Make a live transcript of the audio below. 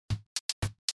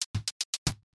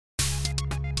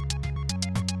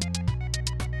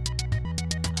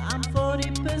I'm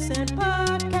 40%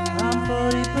 podcast. I'm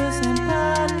 40%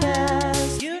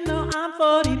 podcast. You know I'm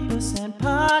 40%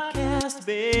 podcast,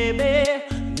 baby.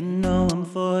 You know I'm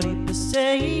 40%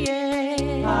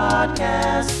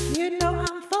 podcast. You know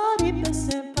I'm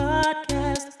 40%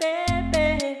 podcast,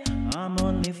 baby. I'm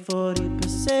only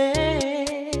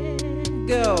 40%.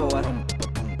 Go.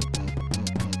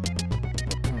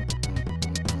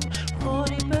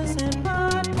 40%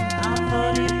 podcast.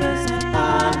 I'm 40%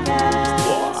 podcast.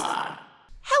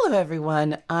 Hello,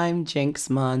 everyone. I'm Jinx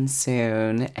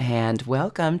Monsoon, and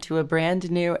welcome to a brand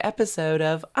new episode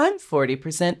of I'm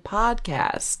 40%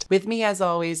 Podcast. With me, as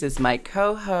always, is my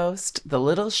co-host, the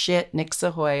little shit, Nick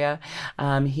Sahoya.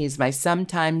 He's my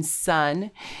sometime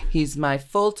son. He's my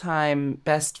full-time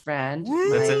best friend.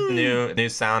 That's a new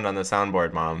sound on the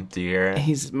soundboard, Mom. Do you hear it?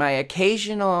 He's my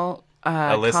occasional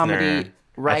A listener, comedy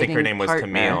writing I think her name was partner.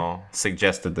 Camille,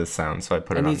 suggested this sound, so I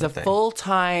put it And on he's the a thing.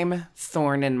 full-time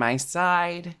thorn in my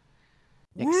side.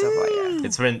 Nick Savoya.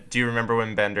 It's when. Do you remember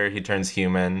when Bender, he turns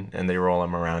human and they roll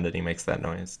him around and he makes that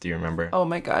noise? Do you remember? Oh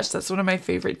my gosh, that's one of my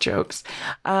favorite jokes.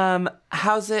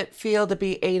 How's it feel to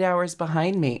be 8 hours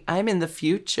behind me? I'm in the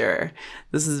future.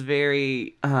 This is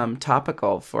very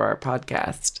topical for our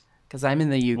podcast because I'm in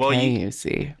the UK, Well, you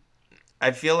see. I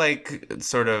feel like,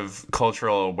 sort of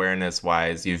cultural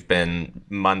awareness-wise, you've been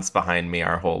months behind me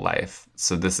our whole life.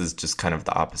 So this is just kind of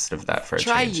the opposite of that for a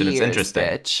Try change. years, And it's interesting.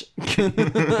 bitch.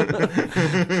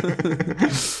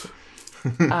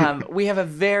 We have a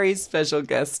very special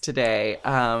guest today,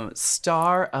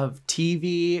 star of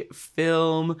TV,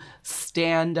 film,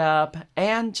 stand-up,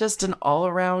 and just an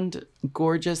all-around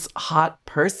gorgeous, hot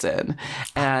person.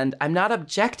 And I'm not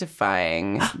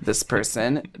objectifying this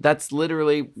person. That's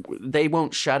literally, they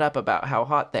won't shut up about how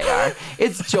hot they are.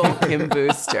 It's Joel Kim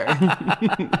Booster.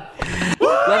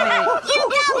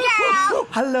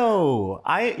 Hello.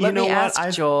 Let me ask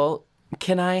Joel,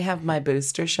 can I have my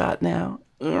booster shot now?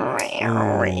 Mama.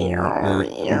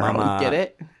 Get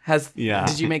it? Yeah.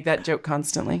 Did you make that joke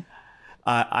constantly?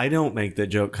 I don't make the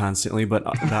joke constantly, but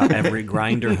about every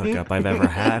grinder hookup I've ever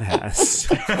had has.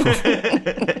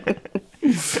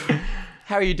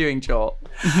 How are you doing, Joel?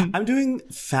 I'm doing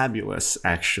fabulous,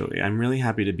 actually. I'm really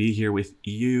happy to be here with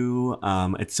you.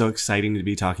 It's so exciting to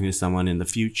be talking to someone in the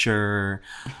future.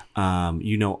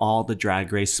 You know all the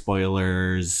Drag Race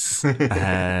spoilers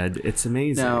ahead. It's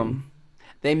amazing. No.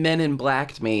 They Men in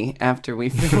Blacked me after we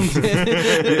filmed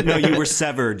it. No, you were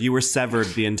severed. You were severed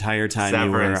the entire time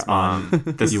Severance, you were on. Mom.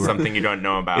 This is something you don't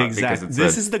know about Exactly. because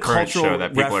This it's is the current cultural show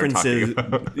that people references. are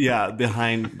talking about. Yeah,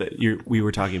 behind that we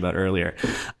were talking about earlier.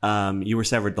 You were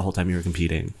severed the whole time you were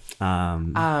competing. I'll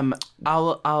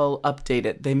update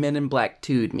it. They Men in Black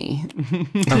 2'd me.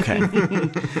 Okay.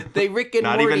 They Rick and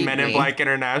Not Morty'd even Men in me. Black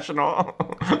International.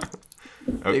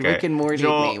 They Okay. Rick and Morty'd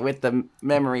Joel, me with the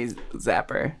memory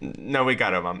zapper. No, we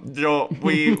got him, Mom. Joel,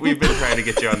 we've been trying to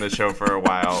get you on the show for a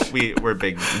while. We're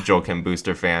big Joel Kim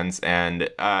Booster fans, and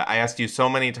I asked you so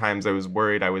many times I was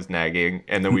worried I was nagging,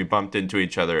 and then we bumped into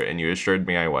each other, and you assured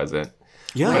me I wasn't.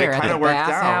 Yeah. Where, at kinda the worked bath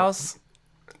out. house?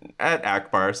 At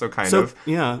Akbar, so kind So of.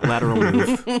 yeah, lateral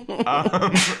move.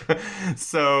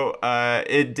 So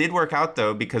it did work out,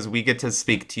 though, because we get to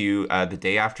speak to you the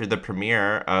day after the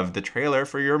premiere of the trailer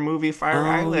for your movie Fire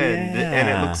Island. yeah. And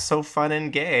it looks so fun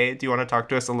and gay. Do you want to talk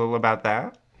to us a little about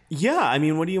that? Yeah, I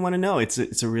mean, what do you want to know? It's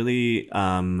a really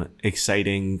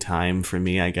exciting time for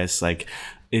me, I guess. Like,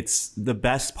 it's the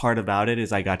best part about it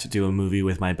is I got to do a movie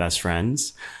with my best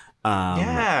friends.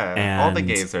 Yeah, all the and-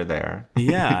 gays are there.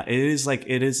 Yeah, it is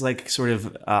like sort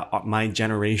of my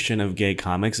generation of gay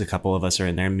comics. A couple of us are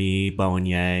in there, me, Bowen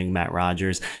Yang, Matt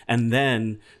Rogers, and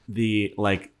then the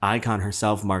like icon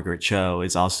herself, Margaret Cho,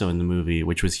 is also in the movie,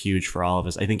 which was huge for all of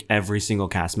us. I think every single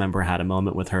cast member had a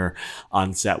moment with her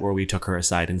on set where we took her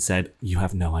aside and said, "You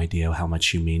have no idea how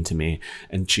much you mean to me,"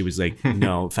 and she was like,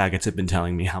 "No, faggots have been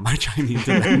telling me how much I mean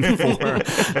to them for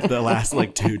the last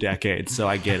like 2 decades, so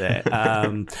I get it."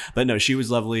 But no, she was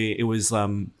lovely. It was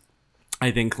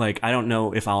I think like I don't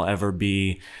know if I'll ever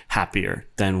be happier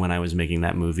than when I was making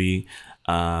that movie,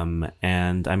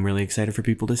 and I'm really excited for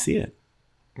people to see it.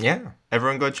 Yeah.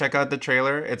 Everyone go check out the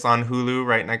trailer. It's on Hulu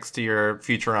right next to your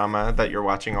Futurama that you're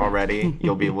watching already.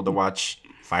 You'll be able to watch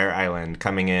Fire Island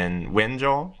coming in when,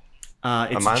 Joel?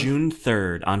 It's month? June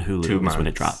 3rd on Hulu 2 is when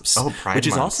it months. drops. Oh, Pride which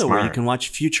is Month. also where you Smart. can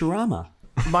watch Futurama.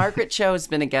 Margaret Cho has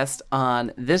been a guest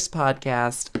on this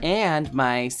podcast and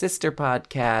my sister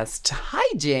podcast,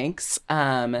 Hi Jinx,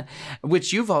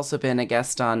 which you've also been a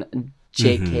guest on,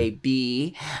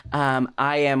 JKB.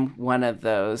 I am one of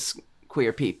those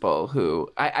queer people who,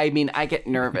 I mean, I get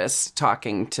nervous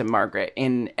talking to Margaret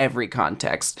in every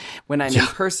context. When I'm in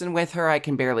person with her, I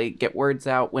can barely get words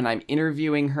out. When I'm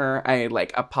interviewing her, I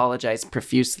like apologize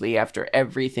profusely after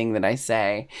everything that I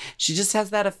say. She just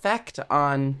has that effect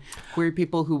on queer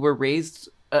people who were raised.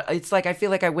 It's like I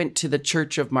feel like I went to the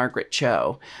church of Margaret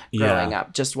Cho growing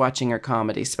up, just watching her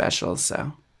comedy specials.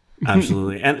 So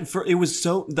absolutely. And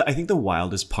I think the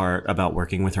wildest part about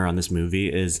working with her on this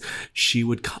movie is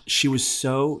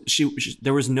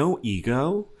there was no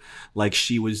ego. Like,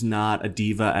 she was not a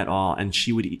diva at all, and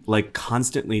she would like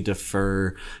constantly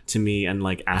defer to me and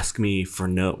like ask me for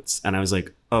notes, and I was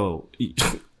like, oh,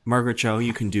 Margaret Cho,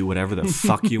 you can do whatever the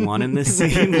fuck you want in this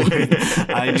scene.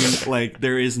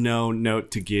 There is no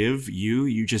note to give you.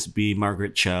 You just be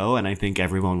Margaret Cho, and I think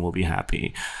everyone will be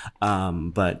happy.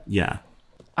 But yeah.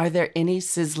 Are there any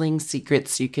sizzling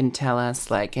secrets you can tell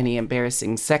us? Like any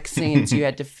embarrassing sex scenes you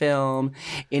had to film?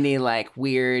 Any like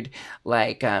weird,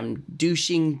 like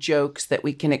douching jokes that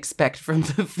we can expect from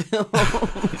the film?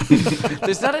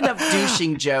 There's not enough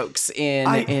douching jokes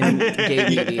in gay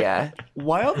media.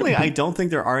 Wildly, I don't think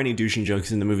there are any douching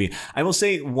jokes in the movie. I will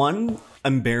say one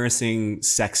embarrassing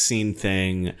sex scene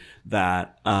thing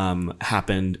that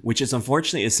happened, which is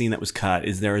unfortunately a scene that was cut,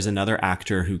 is there is another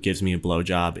actor who gives me a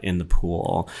blowjob in the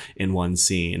pool in one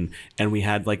scene, and we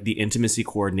had like the intimacy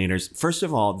coordinators. First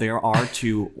of all, there are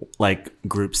two like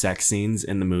group sex scenes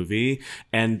in the movie,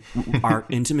 and our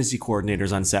intimacy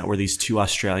coordinators on set were these two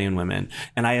Australian women,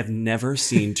 and I have never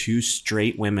seen two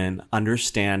straight women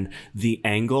understand the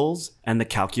angles and the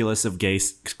calculus of gay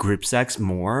group sex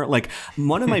more. Like,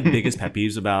 one of my biggest pet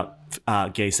peeves about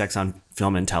gay sex on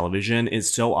film and television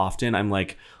is so often I'm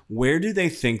like, where do they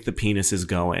think the penis is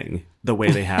going? The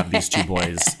way they have these two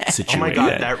boys situated. Oh my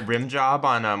god, that rim job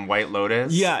on White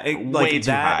Lotus. Yeah, way too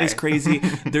that high. is crazy.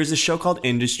 There's a show called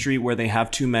Industry where they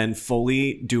have two men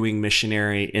fully doing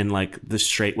missionary in like the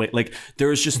straight way. Like, there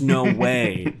was just no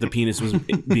way the penis was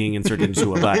being inserted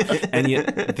into a butt, and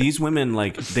yet these women,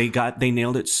 like, they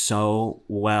nailed it so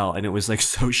well, and it was like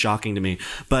so shocking to me.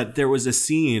 But there was a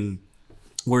scene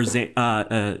where Zane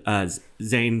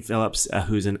Phillips,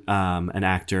 who's an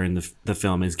actor in the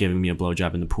film, is giving me a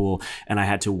blowjob in the pool, and I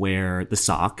had to wear the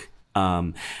sock.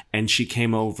 And she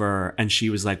came over and she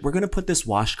was like, "We're gonna put this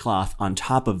washcloth on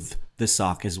top of the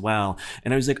sock as well."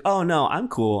 And I was like, "Oh no, I'm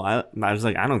cool." I was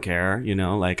like, "I don't care, you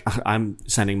know, like I'm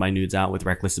sending my nudes out with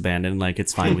reckless abandon, like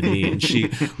it's fine with me." And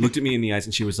she looked at me in the eyes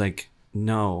and she was like,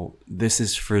 "No, this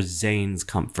is for Zane's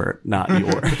comfort, not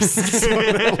yours." so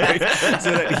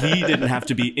that he didn't have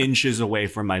to be inches away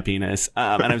from my penis.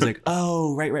 And I was like,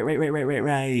 "Oh, right.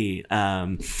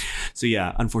 So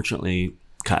yeah, unfortunately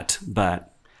cut, but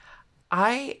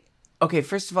Okay,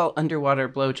 first of all, underwater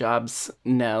blowjobs,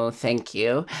 no, thank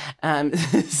you.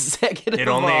 Second It of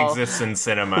only all, exists in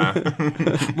cinema.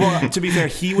 well, to be fair,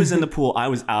 he was in the pool. I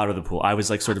was out of the pool. I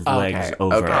was like sort of legs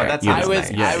over. Okay. Oh, that's I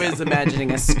nice. was imagining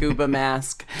a scuba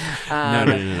mask. No.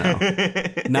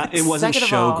 Not. It wasn't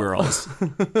Second of all- Showgirls.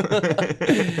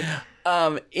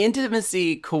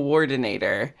 Intimacy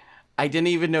coordinator. I didn't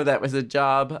even know that was a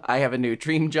job. I have a new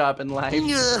dream job in life. And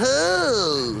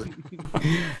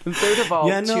third of all,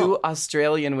 two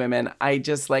Australian women. I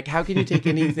just like, how can you take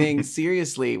anything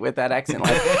seriously with that accent?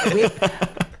 Like,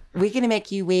 we're going to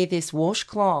make you wear this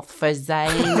washcloth for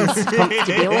Zane's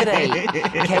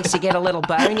comfortability in case you get a little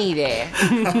bony there.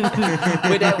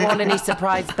 We don't want any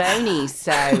surprise bonies,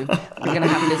 so we're going to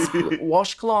have this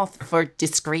washcloth for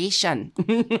discretion.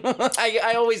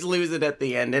 I always lose it at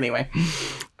the end anyway.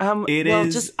 I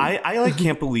like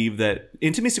can't believe that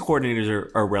intimacy coordinators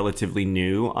are relatively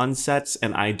new on sets,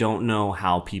 and I don't know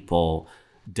how people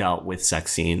dealt with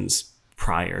sex scenes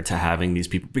prior to having these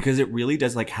people, because it really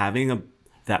does, like, having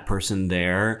that person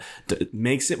there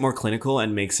makes it more clinical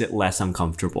and makes it less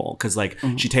uncomfortable, because like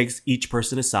she takes each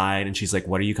person aside and she's like,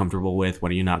 what are you comfortable with,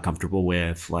 what are you not comfortable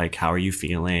with, like how are you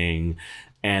feeling?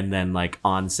 And then like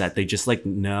on set they just like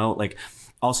know, like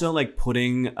also like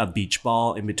putting a beach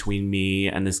ball in between me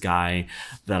and this guy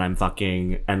that I'm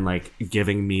fucking and like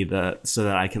giving me so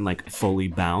that I can like fully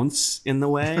bounce in the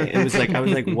way. It was like, I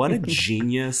was like, what a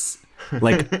genius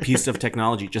like piece of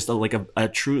technology, just a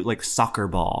true like soccer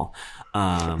ball.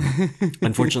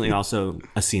 Unfortunately also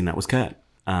a scene that was cut.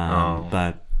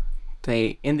 But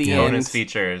they, in the bonus end,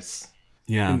 features.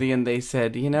 Yeah. In the end they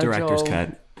said, you know, director's Joel,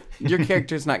 cut. Your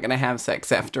character's not going to have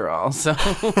sex after all, so.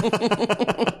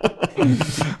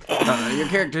 Your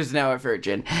character's now a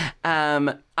virgin.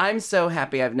 I'm so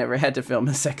happy I've never had to film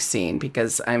a sex scene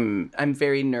because I'm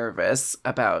very nervous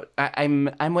about.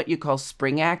 I'm what you call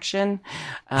spring action.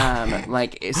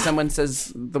 Like if someone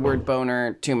says the word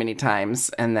boner too many times,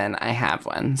 and then I have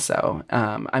one. So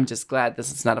I'm just glad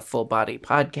this is not a full body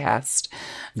podcast.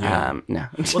 Yeah. No.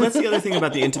 Well, that's the other thing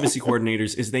about the intimacy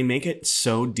coordinators is they make it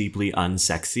so deeply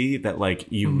unsexy that like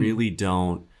you really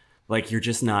don't like you're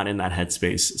just not in that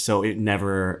headspace. So it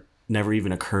never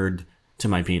even occurred to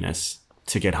my penis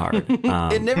to get hard.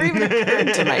 It never even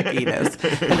occurred to my penis.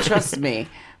 And trust me,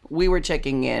 we were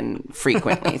checking in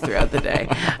frequently throughout the day.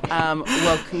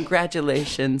 Well,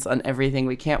 congratulations on everything.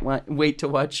 We can't wait to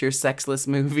watch your sexless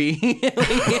movie.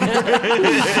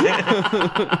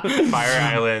 Fire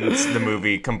Island, the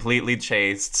movie, completely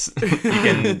chaste. You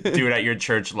can do it at your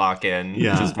church lock-in.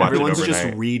 Yeah, just watch everyone's it overnight.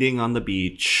 just reading on the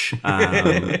beach.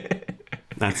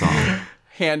 That's all.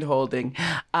 Hand holding.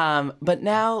 But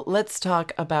now let's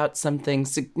talk about something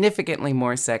significantly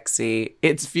more sexy.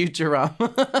 It's Futurama.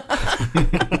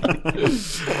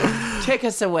 Take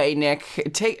us away, Nick.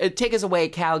 Take us away,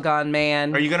 Calgon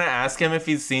man. Are you going to ask him if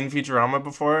he's seen Futurama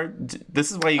before?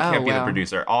 This is why you can't be the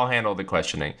producer. I'll handle the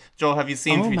questioning. Joel, have you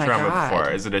seen Futurama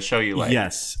before? Is it a show you like?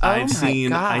 Yes. I've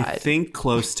seen, God. I think,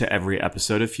 close to every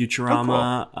episode of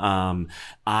Futurama. Oh,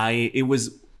 cool.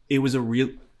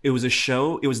 It was a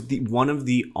show. It was one of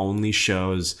the only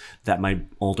shows that my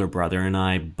older brother and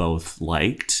I both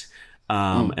liked.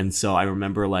 And so I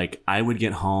remember like I would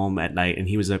get home at night and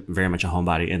he was very much a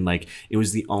homebody. And like it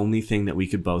was the only thing that we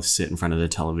could both sit in front of the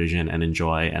television and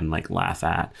enjoy and like laugh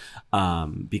at.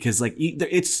 Because like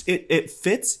it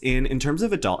fits in terms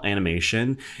of adult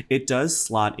animation. It does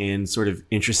slot in sort of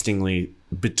interestingly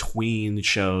between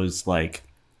shows like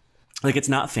it's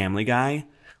not Family Guy.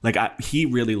 Like he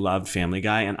really loved Family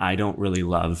Guy, and I don't really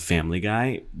love Family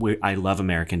Guy. I love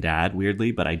American Dad,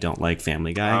 weirdly, but I don't like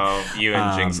Family Guy. Oh, you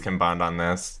and Jinx can bond on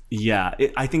this. Yeah,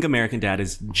 I think American Dad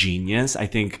is genius. I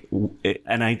think,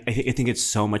 I think it's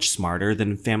so much smarter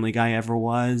than Family Guy ever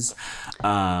was.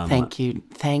 Thank you,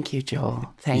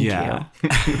 Joel. Thank you.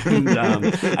 And,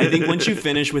 I think once you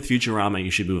finish with Futurama,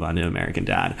 you should move on to American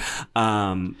Dad.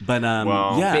 Well,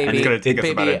 yeah, baby, it's gonna take us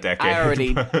about a decade. I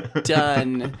already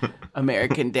done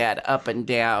American Dad up and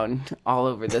down all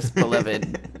over this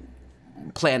beloved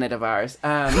planet of ours.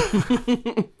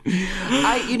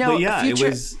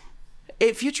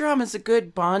 Futurama is a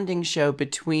good bonding show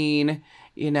between,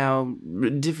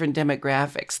 different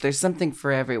demographics. There's something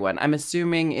for everyone. I'm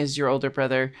assuming, is your older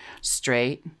brother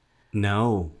straight?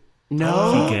 No. He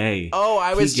gay. Oh,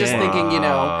 I was just thinking, he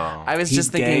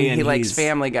likes he's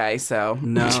Family Guy, so.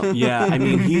 No, yeah. I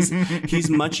mean, he's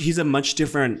a much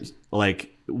different, like,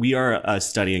 we are a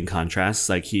study in contrast.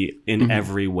 Like in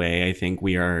every way, I think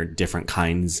we are different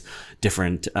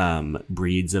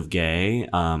breeds of gay,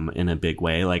 in a big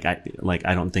way.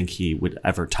 I don't think he would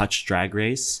ever touch Drag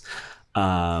Race.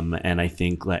 And I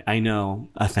think I know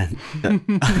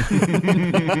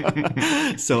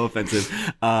so offensive.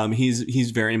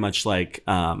 He's very much like,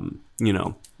 boy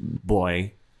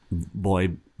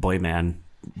man,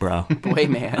 bro. Boy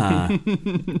man.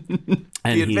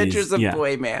 The Adventures of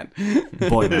Boy Man.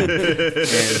 Boy Man.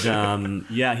 And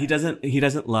he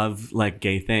doesn't love like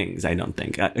gay things, I don't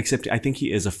think. Except I think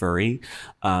he is a furry.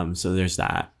 So there's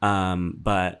that.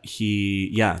 But we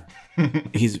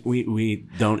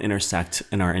don't intersect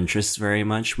in our interests very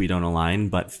much. We don't align,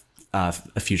 but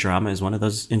Futurama is one of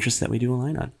those interests that we do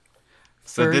align on.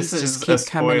 So this is a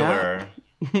spoiler.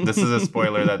 This is a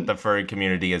spoiler that the furry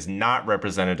community is not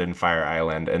represented in Fire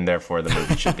Island, and therefore the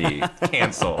movie should be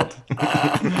canceled.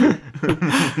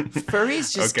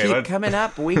 Furries just keep coming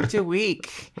up week to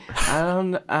week. I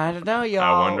don't know, y'all.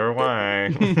 I wonder why.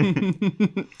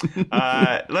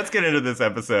 Let's get into this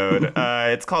episode.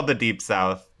 It's called The Deep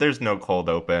South. There's no cold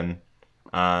open.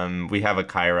 We have a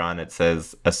chyron. It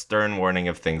says, a stern warning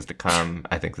of things to come.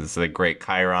 I think this is a great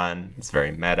chyron. It's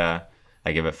very meta.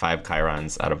 I give it 5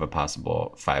 chyrons out of a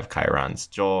possible 5 chyrons.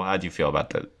 Joel, how do you feel about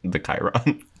the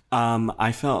chyron?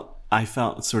 I felt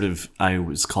sort of, I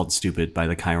was called stupid by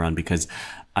the chyron because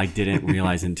I didn't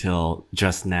realize until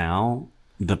just now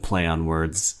the play on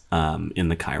words in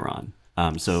the chyron.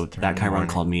 So that chyron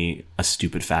called me a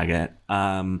stupid faggot.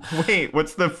 Wait, what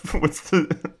is the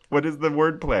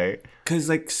wordplay? Because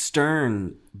like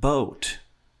stern boat.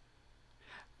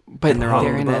 But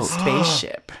they're in a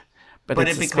spaceship. But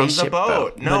it becomes a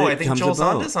boat. No, I think Joel's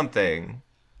onto something.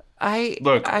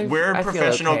 Look, we're I feel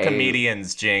professional okay.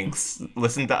 comedians, Jinx.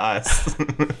 Listen to us.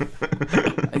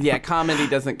 Yeah, comedy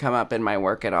doesn't come up in my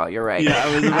work at all. You're right. Yeah,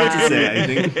 I was about to say. I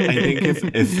think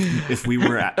if we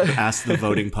were asked the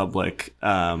voting public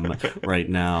right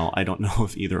now, I don't know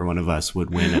if either one of us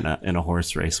would win in a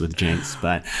horse race with Jinx.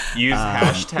 But Use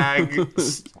hashtag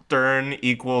Stern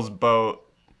equals boat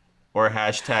or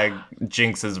hashtag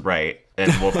Jinx is right,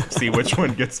 and we'll see which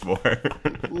one gets more.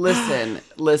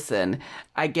 Listen.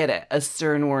 I get it. A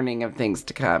stern warning of things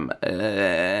to come.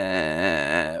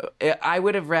 I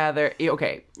would have rather.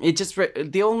 Okay,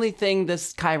 the only thing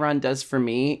this Chiron does for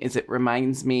me is it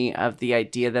reminds me of the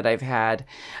idea that I've had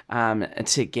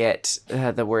to get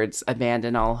the words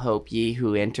 "Abandon all hope, ye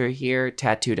who enter here"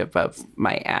 tattooed above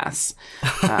my ass,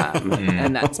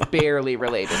 and that's barely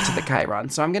related to the Chiron.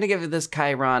 So I'm gonna give this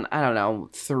Chiron, I don't know,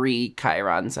 3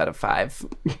 Chirons out of 5.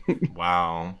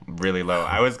 Wow, really low.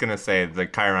 I was gonna say the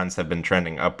Chirons have been trending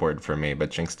upward for me, but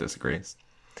Jinx disagrees.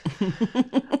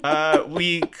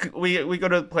 We go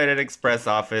to the Planet Express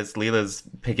office. Leela's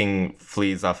picking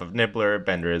fleas off of Nibbler.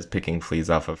 Bender is picking fleas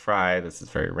off of Fry. This is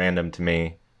very random to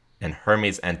me. And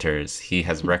Hermes enters. He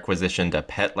has requisitioned a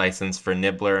pet license for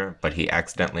Nibbler, but he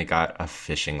accidentally got a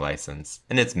fishing license.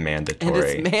 And it's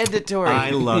mandatory. I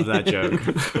love that joke.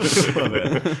 Love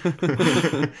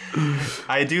it.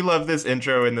 I do love this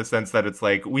intro in the sense that it's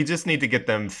like, we just need to get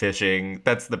them fishing.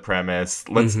 That's the premise.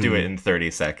 Let's do it in 30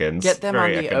 seconds. Get them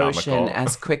Very on the economical. ocean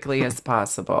as quickly as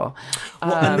possible.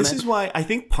 Well, and this is why I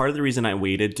think part of the reason I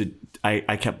waited to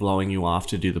I kept blowing you off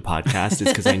to do the podcast is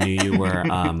because I knew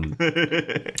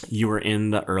you were in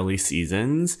the early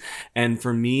seasons, and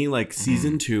for me, like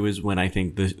season 2 is when I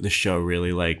think the show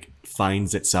really like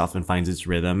finds itself and finds its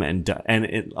rhythm, and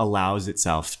it allows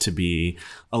itself to be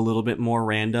a little bit more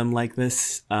random like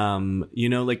this.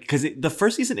 Like because the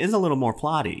first season is a little more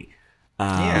plotty.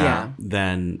 Than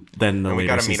the and we later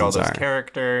got to meet all seasons those are.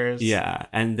 characters. Yeah,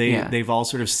 and they've all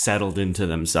sort of settled into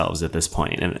themselves at this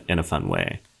point in a fun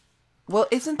way. Well,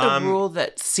 isn't the rule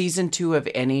that season 2 of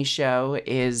any show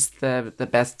is the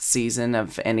best season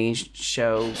of any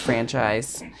show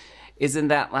franchise? Isn't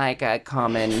that like a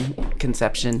common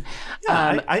conception?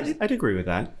 Yeah, I'd agree with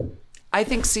that. I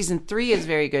think season 3 is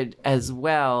very good as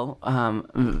well.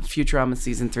 Futurama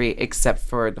season 3, except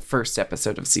for the first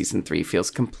episode of season 3, feels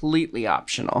completely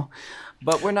optional.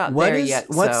 But we're not there yet.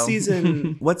 What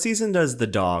season does the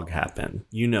dog happen?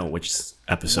 You know which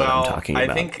episode I'm talking about.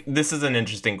 I think this is an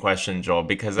interesting question, Joel,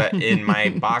 because in my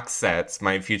box sets,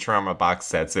 my Futurama box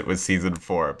sets, it was season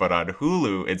 4, but on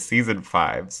Hulu, it's season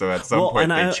 5. So at some point,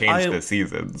 they changed the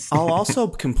seasons. I'll also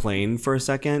complain for a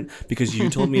second because you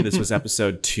told me this was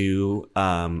episode 2,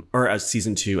 or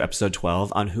season 2, episode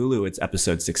 12. On Hulu, it's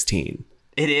episode 16.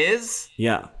 It is?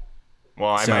 Yeah.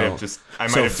 Well, I might have just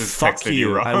texted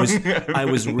you wrong. I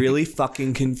was really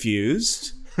fucking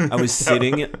confused. I was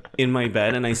sitting in my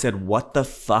bed and I said, "What the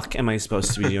fuck am I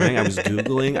supposed to be doing?" I was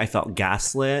Googling. I felt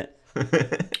gaslit.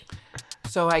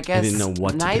 So I guess didn't know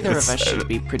what to neither do. of us should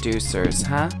be producers,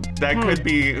 huh? That could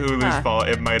be Hulu's fault.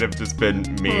 It might have just been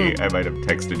me. I might have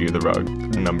texted you the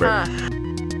wrong number.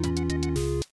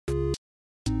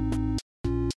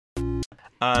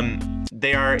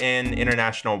 They are in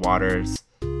international waters.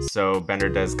 So Bender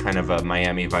does kind of a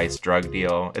Miami Vice drug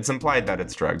deal. It's implied that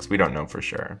it's drugs. We don't know for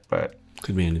sure, but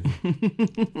Could be anything.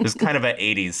 it's kind of an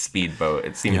 80s speedboat.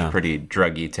 It seems pretty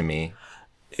druggy to me.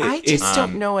 I just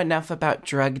don't know enough about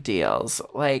drug deals.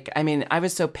 Like, I mean, I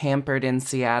was so pampered in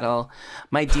Seattle.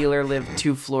 My dealer lived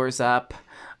 2 floors up.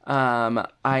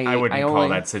 I wouldn't call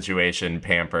that situation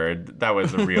pampered. That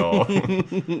was a real...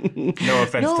 no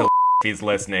offense to if he's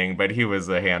listening, but he was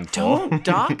a handful. Don't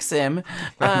dox him.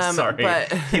 I'm sorry.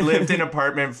 But... he lived in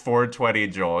apartment 420,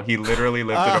 Joel. He literally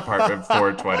lived in apartment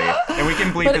 420. And we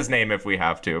can bleep his name if we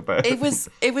have to, but it was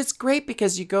great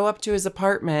because you go up to his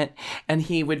apartment and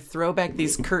he would throw back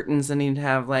these curtains and he'd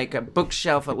have like a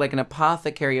bookshelf, like an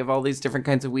apothecary of all these different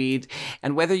kinds of weeds.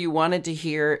 And whether you wanted to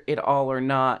hear it all or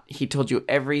not, he told you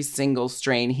every single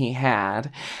strain he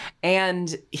had.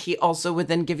 And he also would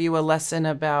then give you a lesson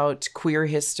about queer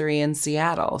history in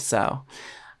Seattle. So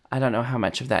I don't know how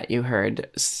much of that you heard.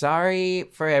 Sorry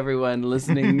for everyone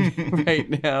listening right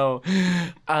now.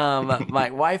 My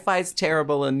Wi-Fi's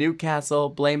terrible in Newcastle.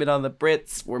 Blame it on the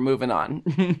Brits. We're moving on.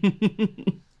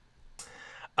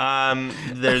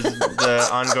 There's the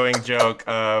ongoing joke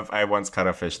of, I once caught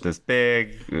a fish this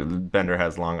big. Bender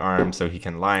has long arms, so he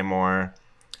can lie more.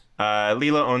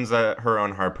 Leela owns her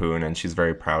own harpoon, and she's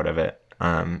very proud of it.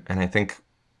 And I think,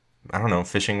 I don't know,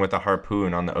 fishing with a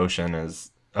harpoon on the ocean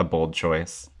is a bold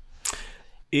choice.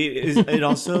 It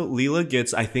also, Leela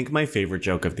gets, I think my favorite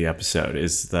joke of the episode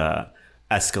is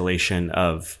escalation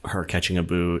of her catching a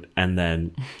boot and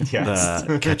then Yes.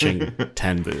 the catching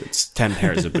 10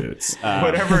 pairs of boots.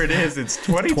 Whatever it is, it's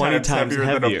 20 times heavier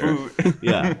than a boot.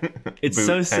 Yeah. It's Boot,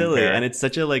 so 10 silly. pair. And it's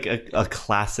such a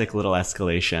classic little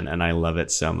escalation. And I love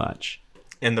it so much.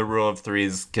 And the rule of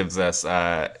threes gives us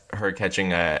her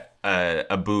catching a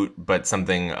boot, but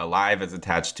something alive is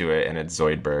attached to it, and it's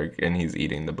Zoidberg, and he's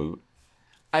eating the boot.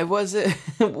 I wasn't.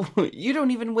 You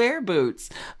don't even wear boots.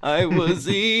 I was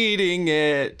eating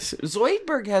it.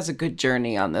 Zoidberg has a good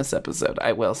journey on this episode,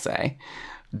 I will say.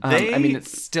 I mean,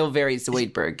 it's still very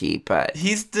Zoidberg-y, but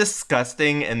He's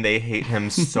disgusting, and they hate him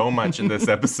so much in this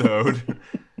episode.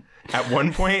 At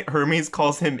one point, Hermes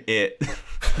calls him it.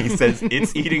 He says,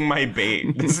 "It's eating my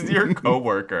bait. This is your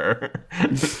coworker."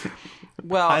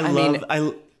 well, I mean,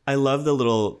 love I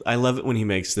love it when he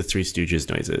makes the Three Stooges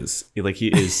noises. He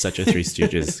is such a Three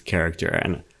Stooges character,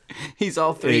 and he's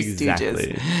all Three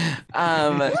exactly.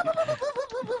 Stooges.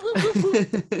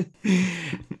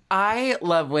 I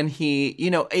love when he,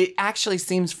 it actually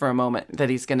seems for a moment that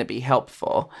he's going to be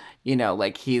helpful.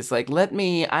 Like he's like,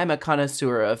 I'm a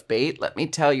connoisseur of bait. Let me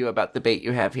tell you about the bait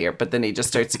you have here. But then he just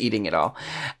starts eating it all.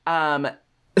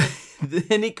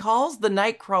 Then he calls the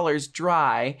night crawlers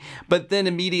dry, but then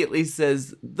immediately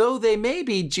says, though they may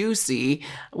be juicy,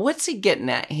 what's he getting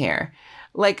at here?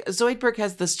 Like, Zoidberg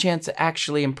has this chance to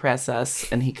actually impress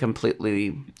us, and he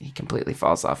completely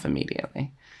falls off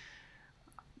immediately.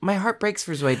 My heart breaks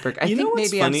for Zoidberg. I think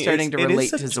maybe I'm starting to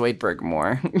relate to Zoidberg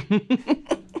more.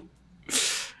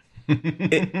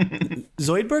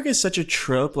 Zoidberg is such a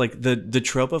trope, like the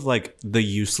trope of like the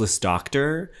useless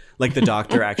doctor, like the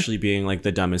doctor actually being like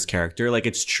the dumbest character. Like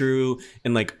it's true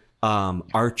in like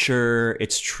Archer,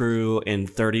 it's true in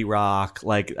 30 Rock.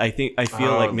 Like I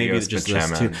feel like maybe it's just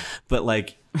those two, but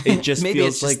like it just maybe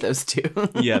feels it's just like those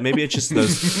two. Yeah, maybe it's just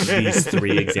these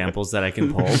three examples that I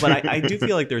can pull, but I do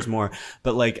feel like there's more.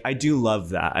 But like I do love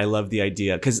that. I love the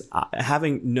idea because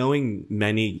knowing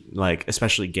many, like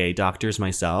especially gay doctors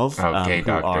myself, gay who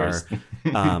doctors.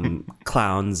 are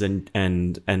clowns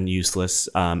and useless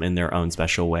in their own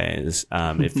special ways,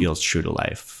 it feels true to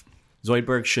life.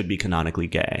 Zoidberg should be canonically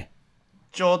gay.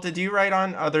 Joel, did you write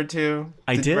on other two?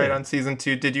 Did you write on season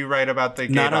 2? Did you write about the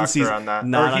gay Not on doctor season- on that?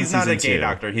 not Or on he's not a season gay 2.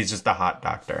 doctor. He's just a hot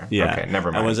doctor. Yeah. Okay,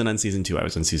 never mind. I wasn't on season 2. I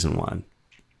was on season 1.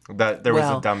 There was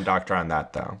a dumb doctor on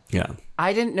that, though. Yeah.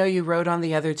 I didn't know you wrote on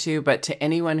the other two, but to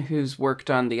anyone who's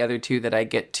worked on the other two that I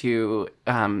get to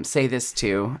say this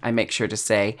to, I make sure to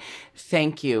say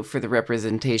thank you for the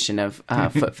representation of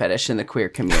foot fetish in the queer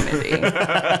community.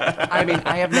 I mean,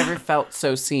 I have never felt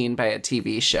so seen by a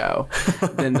TV show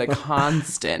than the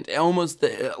constant,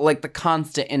 the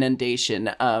constant inundation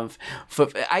of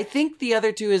foot. I think the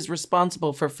other two is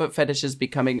responsible for foot fetishes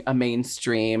becoming a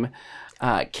mainstream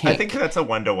kink. I think that's a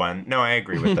 1-to-1. No, I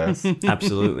agree with this.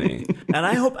 Absolutely. And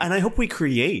I hope we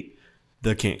create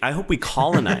the kink. I hope we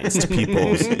colonized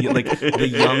people's like the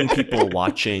young people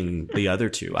watching the other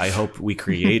two. I hope we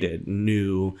created a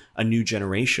new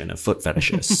generation of foot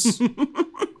fetishists.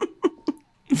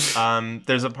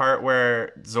 There's a part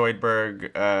where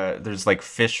Zoidberg, there's like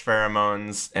fish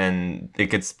pheromones and it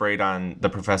gets sprayed on the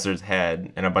professor's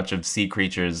head and a bunch of sea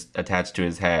creatures attached to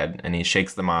his head and he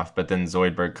shakes them off, but then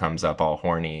Zoidberg comes up all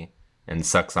horny and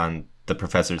sucks on the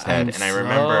professor's head. And I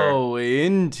remember so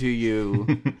into you.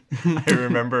 I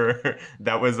remember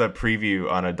that was a preview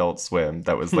on Adult Swim.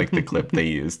 That was like the clip they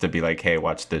used to be like, hey,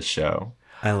 watch this show.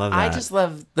 I love that. I just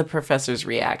love the professor's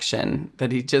reaction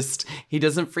that he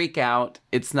doesn't freak out.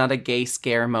 It's not a gay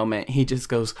scare moment. He just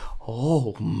goes,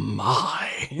 "Oh my!"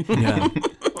 Yeah,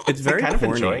 it's very kind of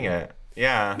porny. enjoying it.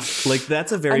 Yeah, Like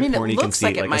that's a very it porny looks conceit,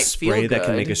 like it like might a spray feel that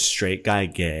can good. make a straight guy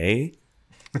gay.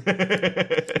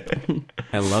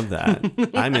 I love that.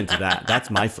 I'm into that. That's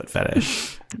my foot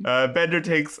fetish. Bender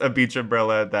takes a beach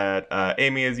umbrella that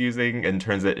Amy is using and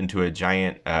turns it into a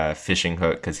giant fishing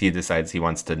hook because he decides he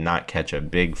wants to not catch a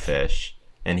big fish.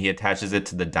 And he attaches it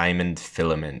to the diamond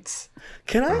filaments.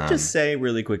 Can I just say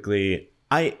really quickly,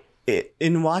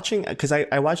 in watching, because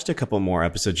I watched a couple more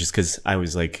episodes just because I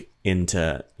was like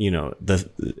into,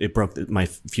 it broke my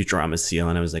Futurama seal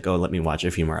and I was like, oh, let me watch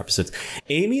a few more episodes.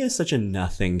 Amy is such a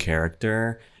nothing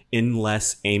character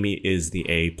unless Amy is the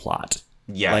A plot.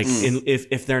 Yes. Like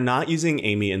if they're not using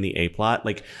Amy in the A plot,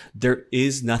 like there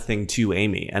is nothing to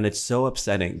Amy. And it's so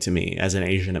upsetting to me as an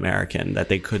Asian American that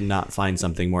they could not find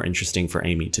something more interesting for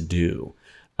Amy to do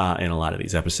in a lot of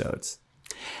these episodes.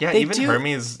 Yeah, even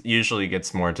Hermes usually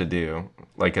gets more to do,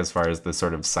 like as far as the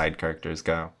sort of side characters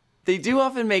go. They do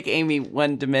often make Amy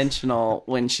one-dimensional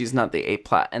when she's not the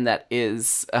A-plot, and that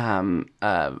is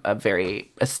a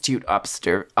very astute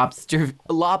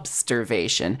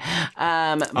lobstervation.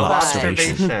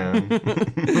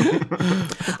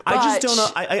 I just don't know.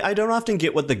 I don't often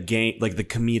get what the game, like the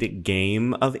comedic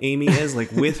game of Amy is.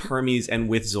 Like with Hermes and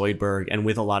with Zoidberg and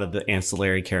with a lot of the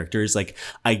ancillary characters, like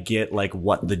I get like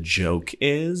what the joke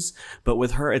is, but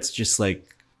with her, it's just like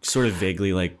sort of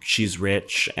vaguely like she's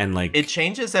rich and like it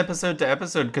changes episode to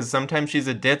episode because sometimes she's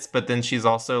a ditz, but then she's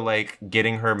also like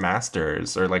getting her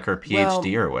master's or like her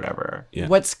PhD or whatever. Yeah.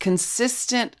 What's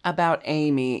consistent about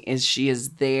Amy is she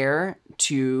is there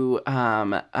to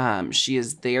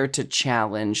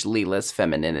challenge Leela's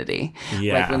femininity.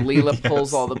 Yeah. Like when Leela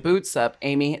pulls all the boots up,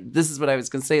 Amy, this is what I was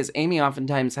going to say, is Amy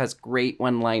oftentimes has great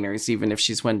one-liners, even if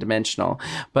she's one-dimensional.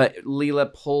 But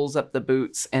Leela pulls up the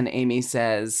boots and Amy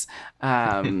says,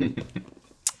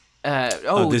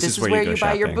 this is where you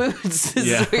buy your boots. This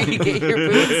is where you get your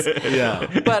boots. Yeah.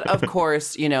 But of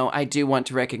course, you know, I do want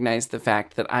to recognize the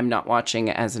fact that I'm not watching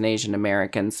as an Asian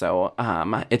American, so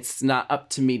it's not up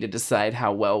to me to decide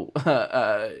how well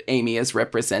Amy is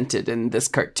represented in this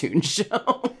cartoon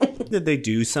show. Did they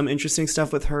do some interesting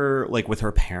stuff with her, like with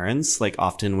her parents? Like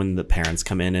often when the parents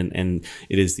come in and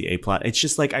it is the A-plot, it's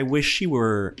just like I wish she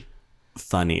were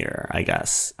funnier, I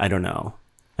guess. I don't know.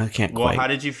 I can't quite. Well, how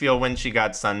did you feel when she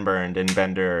got sunburned and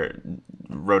Bender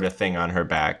wrote a thing on her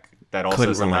back that also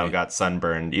Couldn't somehow relate. got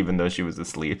sunburned even though she was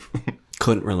asleep?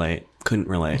 Couldn't relate.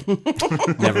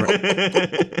 Never.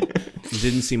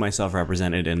 Didn't see myself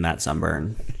represented in that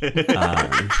sunburn.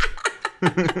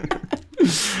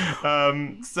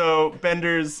 So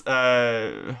Bender's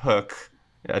hook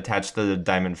attached to the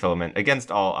diamond filament against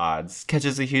all odds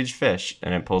catches a huge fish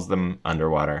and it pulls them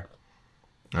underwater.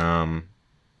 I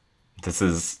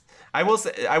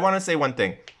want to say one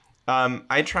thing.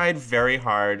 I tried very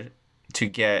hard to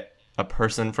get a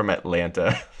person from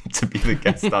Atlanta to be the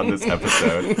guest on this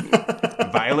episode.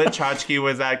 Violet Chachki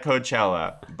was at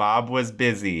Coachella. Bob was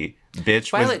busy.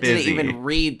 Bitch was Violet busy. didn't even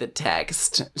read the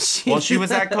text. She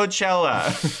was at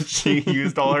Coachella. She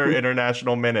used all her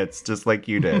international minutes, just like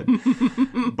you did.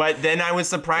 But then I was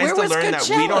surprised Where to was learn Coachella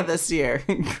that we don't. this year?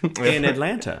 In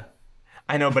Atlanta.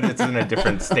 I know, but it's in a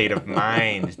different state of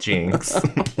mind, Jinx.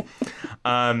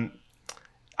 I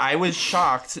was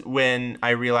shocked when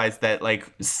I realized that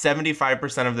like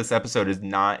 75% of this episode is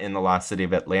not in the lost city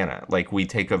of Atlanta. Like we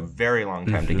take a very long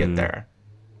time to get there.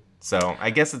 So I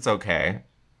guess it's okay.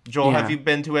 Joel, have you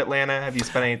been to Atlanta? Have you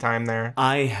spent any time there?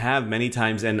 I have many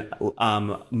times, and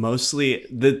mostly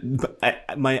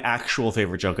my actual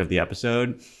favorite joke of the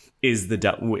episode is the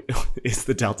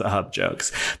Delta Hub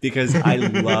jokes, because I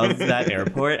love that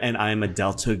airport and I'm a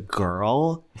Delta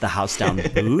girl. The house down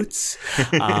boots.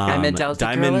 I'm a Delta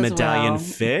diamond girl as medallion well.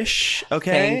 fish.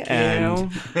 Okay,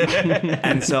 Thank you.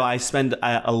 and so I spend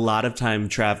a lot of time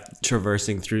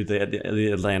traversing through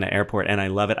the Atlanta airport, and I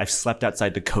love it. I've slept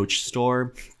outside the Coach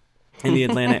store in the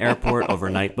Atlanta airport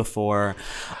overnight before.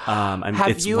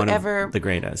 It's you one ever- of the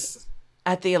greatest.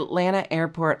 At the Atlanta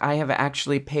airport, I have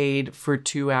actually paid for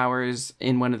 2 hours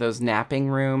in one of those napping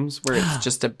rooms where it's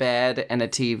just a bed and a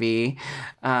TV.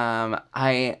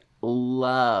 I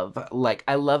love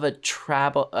a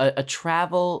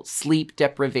travel sleep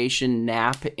deprivation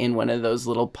nap in one of those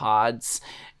little pods.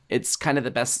 It's kind of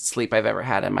the best sleep I've ever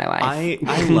had in my life.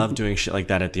 I love doing shit like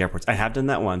that at the airports. I have done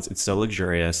that once. It's so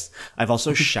luxurious. I've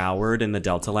also showered in the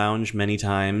Delta Lounge many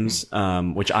times,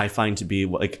 which I find to be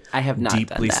like I have not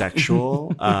deeply done that.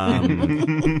 sexual. Well,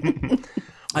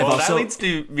 that leads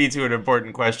me to an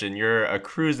important question. You're a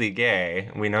cruisy gay.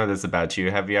 We know this about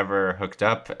you. Have you ever hooked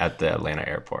up at the Atlanta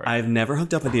airport? I've never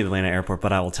hooked up at the Atlanta airport,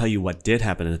 but I will tell you what did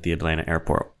happen at the Atlanta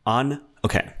airport. I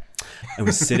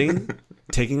was sitting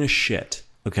taking a shit.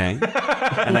 Okay.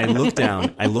 And I look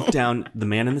down, the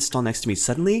man in the stall next to me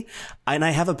suddenly, and I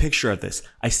have a picture of this.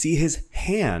 I see his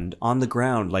hand on the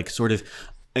ground, like sort of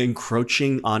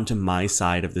encroaching onto my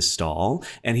side of the stall,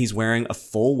 and he's wearing a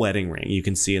full wedding ring. You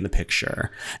can see in the picture.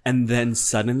 And then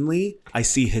suddenly I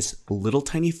see his little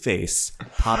tiny face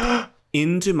pop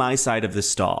into my side of the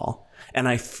stall. And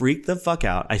I freak the fuck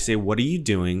out. I say, "What are you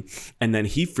doing?" And then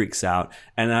he freaks out.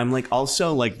 And I'm like,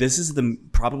 also, like, this is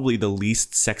probably the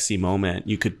least sexy moment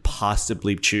you could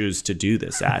possibly choose to do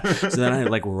this at. So then I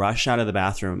like rush out of the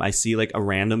bathroom. I see like a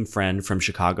random friend from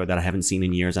Chicago that I haven't seen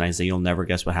in years. And I say, "You'll never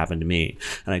guess what happened to me."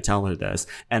 And I tell her this.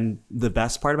 And the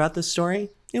best part about this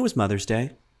story, it was Mother's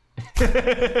Day.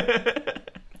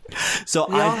 So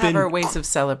We all have our ways of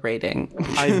celebrating.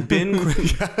 I've been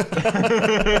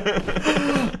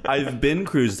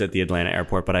cruised at the Atlanta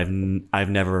airport, but I've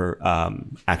never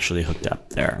actually hooked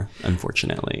up there,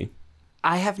 unfortunately.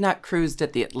 I have not cruised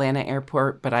at the Atlanta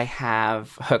airport, but I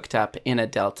have hooked up in a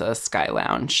Delta Sky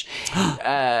Lounge.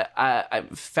 I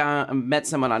met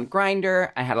someone on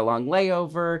Grindr. I had a long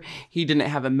layover. He didn't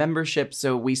have a membership,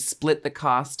 so we split the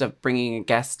cost of bringing a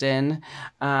guest in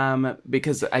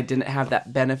because I didn't have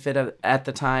that benefit at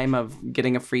the time of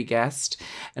getting a free guest.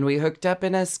 And we hooked up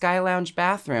in a Sky Lounge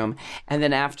bathroom. And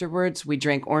then afterwards, we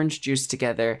drank orange juice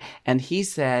together. And he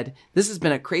said, "This has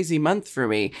been a crazy month for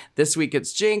me. This week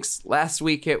it's Jinx. Last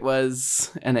week it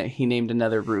was," and he named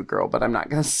another Rue girl, but I'm not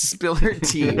going to spill her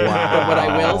tea. Wow. But what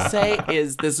I will say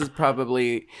is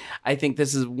I think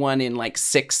this is one in like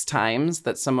 6 times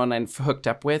that someone I've hooked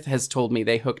up with has told me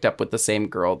they hooked up with the same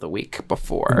girl the week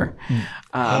before.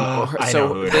 I know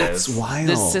who it is. Wild.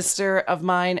 This sister of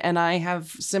mine and I have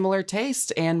similar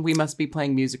taste, and we must be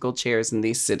playing musical chairs in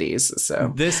these cities.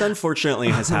 So This unfortunately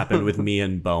has happened with me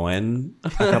and Bowen a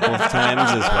couple of times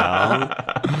as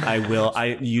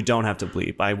well. You don't have to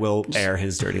bleep. I will air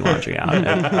his dirty laundry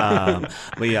out.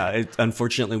 But yeah,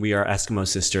 unfortunately, we are Eskimo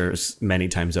sisters many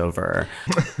times over.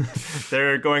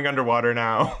 They're going underwater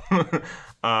now.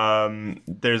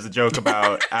 There's a joke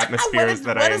about atmospheres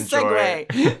that I enjoy.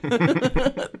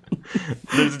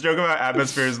 There's a joke about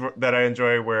atmospheres that I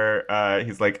enjoy where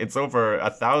he's like, it's over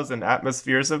 1,000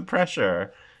 atmospheres of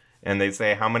pressure. And they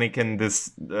say, how many can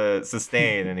this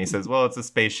sustain? And he says, well, it's a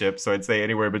spaceship, so I'd say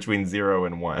anywhere between 0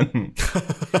 and 1.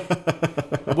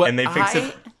 And they fix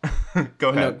it. Go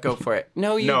ahead. No, go for it.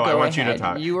 No, I go want ahead. you to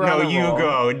talk. You are on a roll.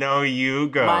 Go. No, you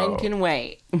go. Mine can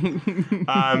wait.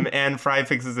 And Fry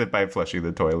fixes it by flushing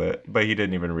the toilet, but he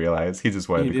didn't even realize. He just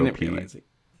wanted to go pee. Realize it.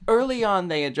 Early on,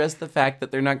 they addressed the fact that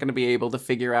they're not going to be able to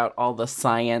figure out all the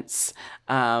science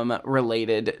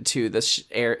related to the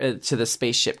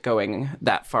spaceship going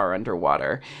that far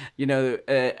underwater. You know,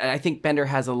 I think Bender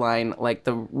has a line like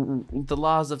the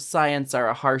laws of science are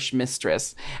a harsh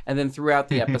mistress, and then throughout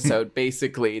the episode,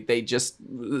 basically they just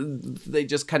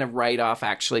kind of write off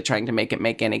actually trying to make it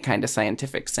make any kind of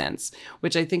scientific sense,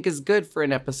 which I think is good for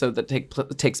an episode that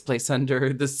takes place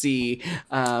under the sea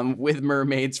with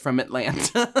mermaids from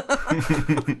Atlanta.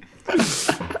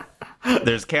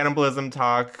 There's cannibalism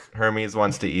talk. Hermes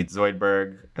wants to eat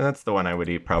Zoidberg. And that's the one I would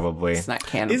eat probably. It's not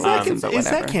cannibalism, but whatever. Is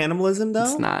that cannibalism, though?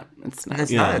 It's not. It's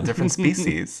not a different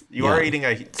species. You are eating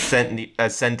a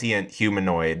sentient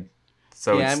humanoid.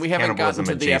 So yeah, it's and we haven't gotten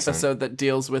to the episode that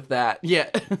deals with that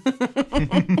yet.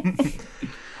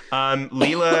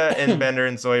 Leela and Bender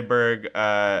and Zoidberg,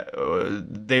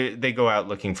 they go out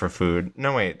looking for food.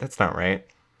 No, wait, that's not right.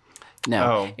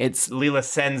 No, it's Leela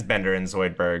sends Bender and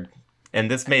Zoidberg, and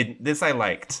this I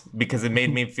liked because it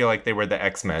made me feel like they were the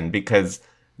X-Men because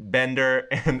Bender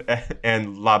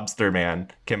and Lobster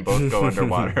Man can both go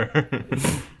underwater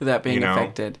without being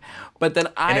affected. But then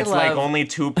like only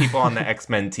 2 people on the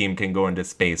X-Men team can go into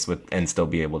space and still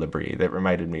be able to breathe. It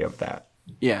reminded me of that.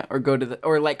 Yeah,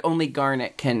 or like only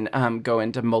Garnet can go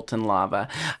into molten lava.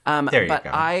 There you go.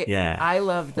 I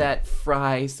love that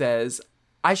Fry says,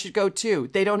 I should go too.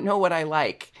 They don't know what I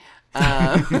like.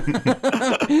 I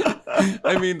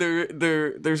mean,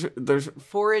 there's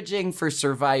foraging for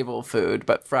survival food,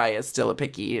 but Fry is still a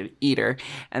picky eater,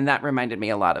 and that reminded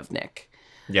me a lot of Nick.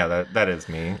 Yeah, that is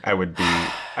me. I would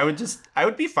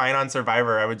be fine on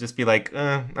Survivor. I would just be like,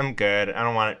 I'm good. I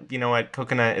don't want it. You know what?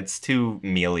 Coconut, it's too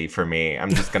mealy for me.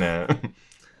 I'm just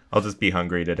I'll just be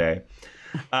hungry today.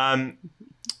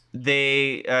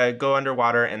 They go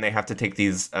underwater and they have to take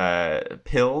these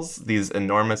pills, these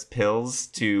enormous pills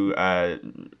to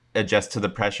adjust to the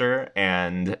pressure.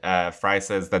 And Fry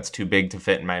says that's too big to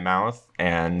fit in my mouth.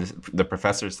 And the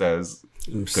professor says,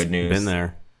 good news. Been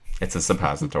there. It's a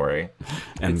suppository.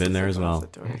 And been there as well.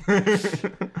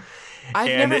 I've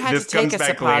never had to take a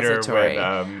suppository.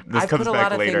 I've put a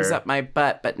lot of things up my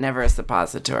butt, but never a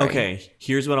suppository. Okay,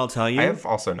 here's what I'll tell you. I have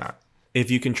also not. If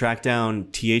you can track down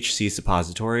THC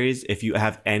suppositories, if you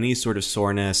have any sort of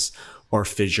soreness or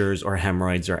fissures or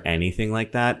hemorrhoids or anything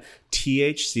like that,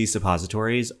 THC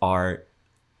suppositories are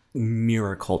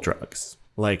miracle drugs.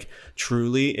 Like,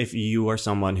 truly, if you are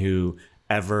someone who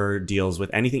ever deals with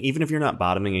anything, even if you're not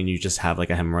bottoming and you just have like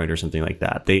a hemorrhoid or something like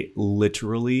that, they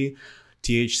literally,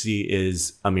 THC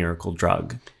is a miracle drug.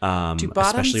 Do bottoms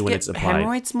especially when get it's applied.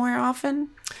 Hemorrhoids more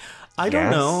often? I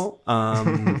don't know.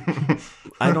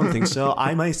 I don't think so.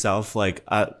 I myself, I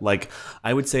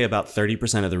would say about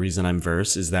 30% of the reason I'm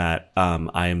verse is that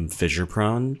I'm fissure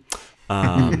prone,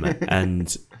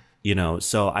 and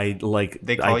so I like.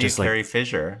 They call you Carrie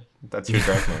Fisher. That's your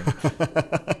drag name.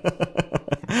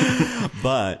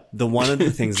 But one of the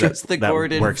things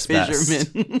that works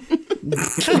best.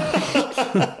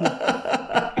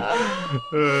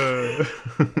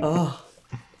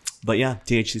 But yeah,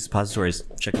 THC suppositories,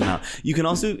 check them out. You can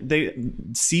also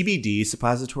CBD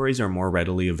suppositories are more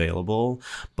readily available,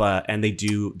 and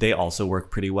they also work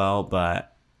pretty well,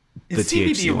 but the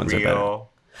THC ones are better.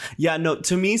 Yeah, no,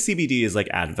 to me CBD is like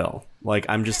Advil. Like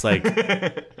I'm just like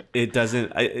it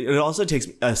doesn't it also takes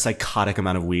a psychotic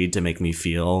amount of weed to make me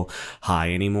feel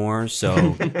high anymore.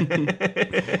 So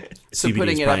so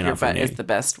putting it up your butt is the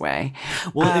best way.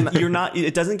 Well,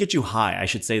 it doesn't get you high. I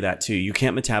should say that too. You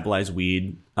can't metabolize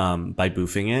weed by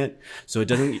boofing it. So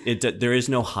there is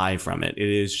no high from it. It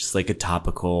is just like a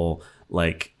topical,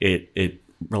 like it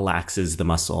relaxes the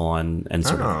muscle and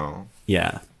sort of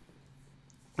yeah.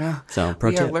 So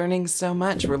we are learning so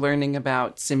much. We're learning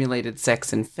about simulated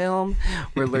sex in film.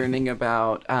 We're learning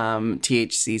about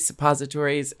THC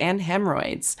suppositories and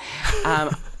hemorrhoids.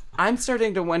 I'm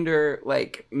starting to wonder,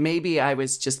 like, maybe I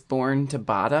was just born to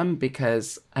bottom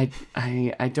because I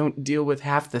don't deal with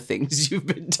half the things you've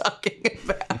been talking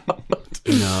about.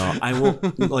 No, I will.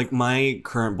 Like, my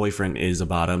current boyfriend is a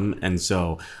bottom, and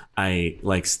so I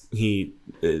like the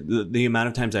amount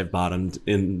of times I've bottomed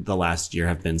in the last year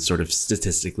have been sort of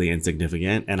statistically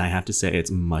insignificant, and I have to say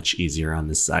it's much easier on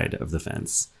this side of the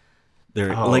fence.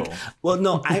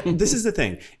 This is the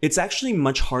thing. It's actually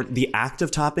much hard. The act of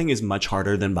topping is much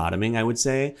harder than bottoming, I would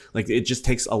say. Like, it just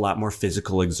takes a lot more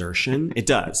physical exertion. It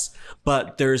does,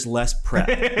 but there's less prep.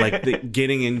 Like,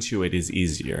 getting into it is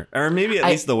easier, or maybe at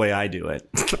least the way I do it.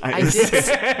 I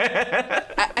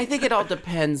think it all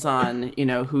depends on,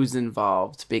 who's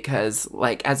involved, because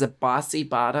like as a bossy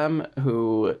bottom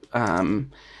who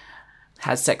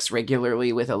has sex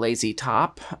regularly with a lazy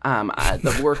top,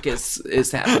 the work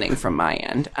is happening from my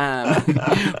end.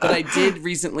 But I did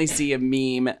recently see a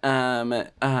meme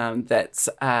that's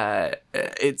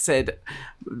it said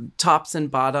tops and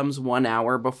bottoms 1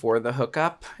 hour before the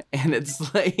hookup, and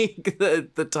it's like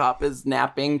the top is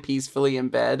napping peacefully in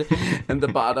bed, and the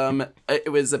bottom,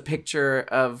 it was a picture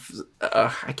of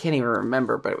I can't even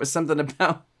remember, but it was something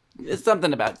about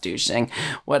douching,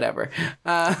 whatever.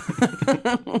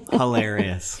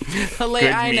 Hilarious.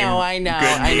 I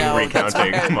know.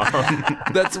 Recounting. Come on.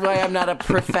 That's why I'm not a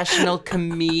professional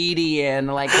comedian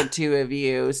like the two of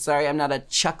you. Sorry, I'm not a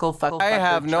chuckle fuckle. I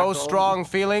have no strong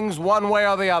feelings one way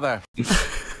or the other.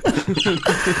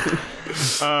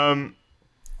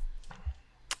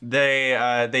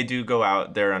 They do go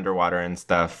out there underwater and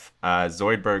stuff.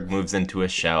 Zoidberg moves into a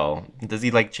shell. Does he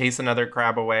like chase another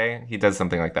crab away? He does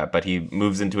something like that, but he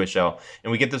moves into a shell. And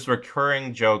we get this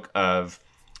recurring joke of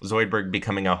Zoidberg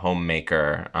becoming a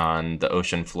homemaker on the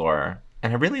ocean floor.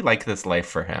 And I really like this life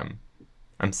for him.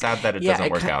 I'm sad that it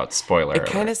doesn't work out. Spoiler alert.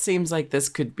 It kind of seems like this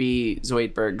could be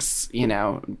Zoidberg's,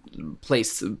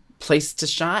 place to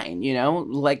shine,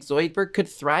 like Zoidberg could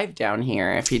thrive down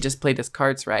here if he just played his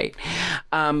cards right.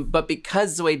 But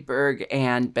because Zoidberg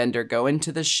and Bender go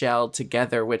into the shell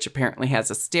together, which apparently has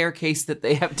a staircase that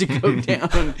they have to go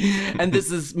down, and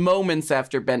this is moments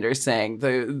after Bender saying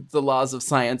the laws of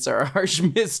science are a harsh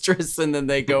mistress, and then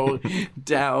they go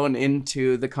down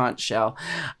into the conch shell.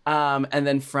 And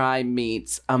then Fry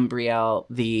meets Umbriel,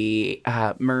 the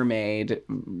mermaid,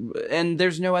 and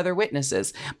there's no other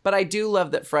witnesses. But I do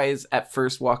love that Fry is at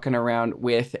first walking around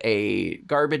with a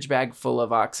garbage bag full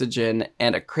of oxygen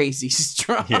and a crazy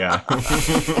straw. Yeah.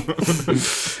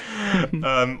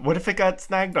 What if it got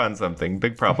snagged on something?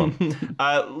 Big problem.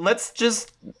 Let's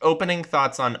just opening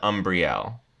thoughts on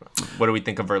Umbriel. What do we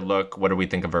think of her look? What do we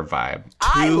think of her vibe?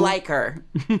 I like her.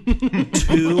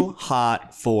 Too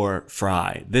hot for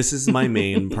Fry. This is my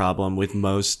main problem with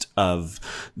most of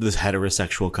the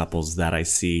heterosexual couples that I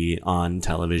see on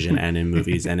television and in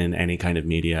movies and in any kind of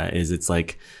media is it's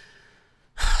like,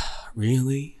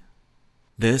 really?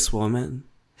 This woman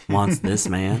wants this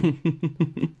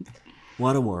man?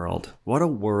 What a world. What a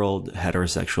world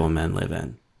heterosexual men live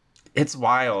in. It's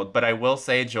wild, but I will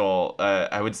say, Joel,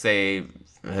 I would say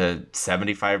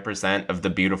 75% of the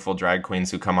beautiful drag queens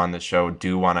who come on the show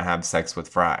do want to have sex with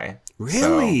Fry.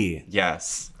 Really? So,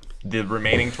 yes. The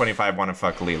remaining 25 want to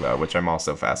fuck Leela, which I'm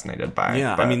also fascinated by.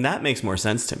 Yeah, but, I mean, that makes more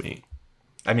sense to me.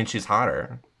 I mean, she's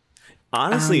hotter.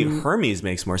 Honestly, Hermes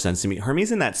makes more sense to me.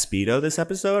 Hermes in that Speedo this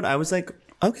episode, I was like,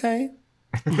 okay.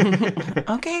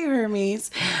 Okay,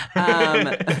 Hermes.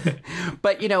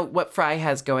 But what Fry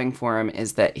has going for him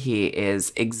is that he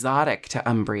is exotic to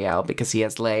Umbriel because he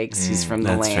has legs. He's from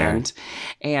the land,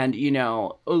 fair. And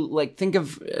like think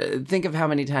of how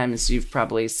many times you've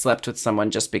probably slept with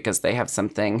someone just because they have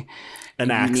something.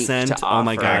 An accent. Oh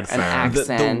my god! An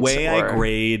accent. The way I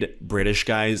grade British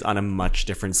guys on a much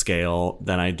different scale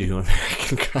than I do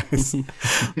American guys.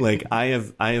 Like I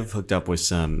have hooked up with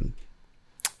some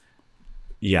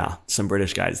yeah, some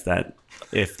British guys that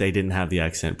if they didn't have the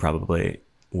accent probably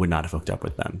would not have hooked up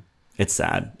with them. It's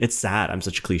sad. It's sad. I'm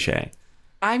such a cliche.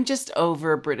 I'm just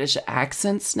over British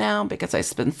accents now because I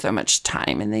spend so much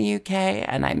time in the UK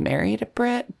and I married a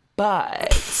Brit,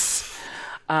 but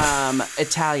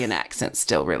Italian accents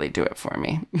still really do it for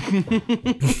me.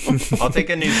 I'll take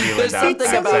a New Zealand There's something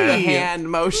accent. about the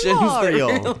hand motions that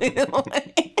Mario.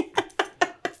 really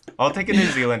I'll take a New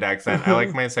Zealand accent. I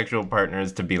like my sexual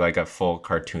partners to be like a full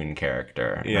cartoon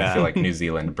character. And I Yeah. feel like New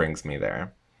Zealand brings me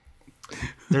there.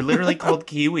 They're literally called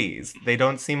Kiwis. They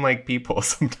don't seem like people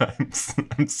sometimes.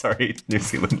 I'm sorry, New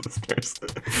Zealand listeners.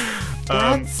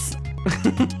 That's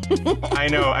I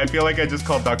know. I feel like I just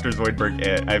called Dr. Zoidberg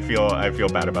it. I feel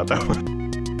bad about that one.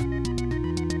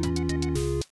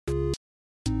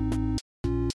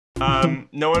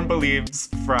 No one believes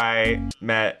Fry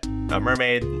met a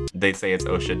mermaid. They say it's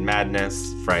ocean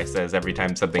madness. Fry says every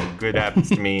time something good happens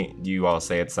to me, you all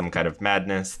say it's some kind of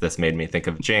madness. This made me think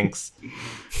of Jinx.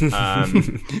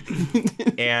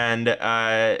 And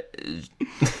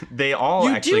they all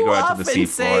you actually do go out to often the seafloor.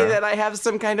 say that I have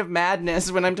some kind of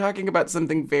madness when I'm talking about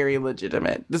something very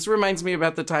legitimate. This reminds me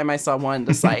about the time I saw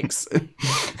Wanda Sykes.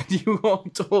 You all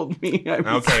told me. I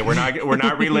was... Okay, we're not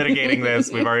relitigating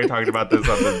this. We've already talked about this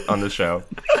on the show.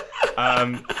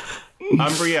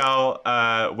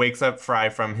 Umbriel wakes up Fry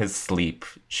from his sleep.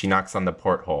 She knocks on the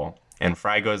porthole, and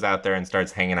Fry goes out there and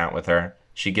starts hanging out with her.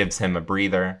 She gives him a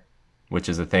breather, which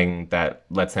is a thing that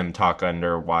lets him talk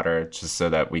underwater just so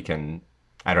that we can,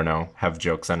 I don't know, have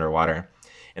jokes underwater.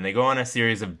 And they go on a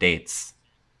series of dates.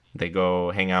 They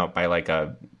go hang out by like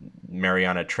a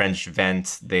Mariana Trench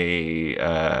vent. They,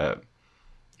 I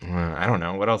don't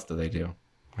know. What else do they do?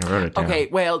 I wrote it down. Okay,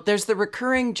 well, there's the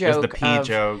recurring joke. There's the pee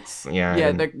jokes. Yeah.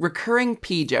 Yeah, the recurring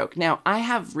pee joke. Now, I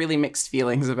have really mixed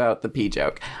feelings about the pee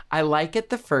joke. I like it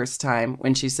the first time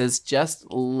when she says, just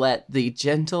let the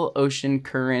gentle ocean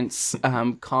currents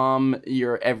calm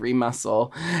your every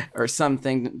muscle, or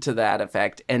something to that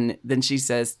effect. And then she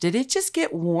says, did it just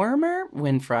get warmer?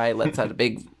 When Fry lets out a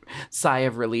big sigh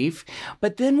of relief.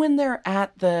 But then when they're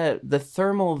at the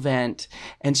thermal vent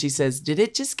and she says, did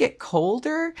it just get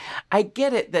colder? I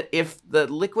get it that if the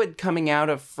liquid coming out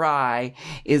of Fry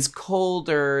is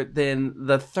colder than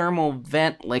the thermal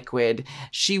vent liquid,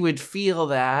 she would feel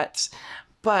that.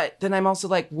 But then I'm also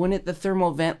like, wouldn't the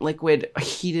thermal vent liquid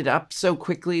heat it up so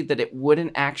quickly that it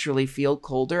wouldn't actually feel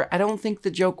colder? I don't think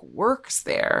the joke works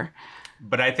there.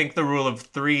 But I think the rule of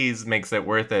threes makes it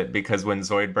worth it, because when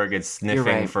Zoidberg is sniffing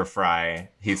right. for Fry,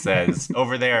 he says,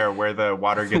 over there where the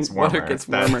water gets warmer. Water gets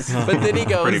warmer. But then he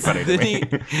goes, pretty funny to me.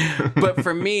 But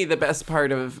for me, the best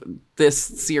part of this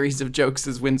series of jokes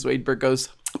is when Zoidberg goes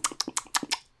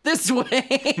this way.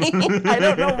 I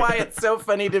don't know why it's so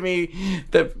funny to me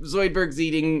that Zoidberg's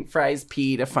eating Fry's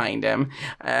pee to find him.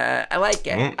 I like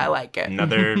it. I like it.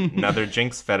 Another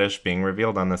Jinx fetish being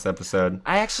revealed on this episode.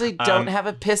 I actually don't have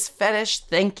a piss fetish.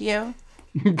 Thank you.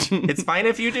 It's fine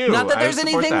if you do. Not that there's I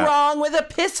support anything that. wrong with a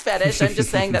piss fetish. I'm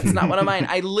just saying that's not one of mine.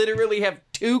 I literally have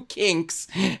two kinks,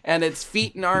 and it's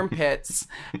feet and armpits,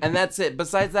 and that's it.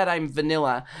 Besides that, I'm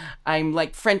vanilla. I'm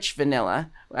like French vanilla.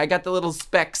 I got the little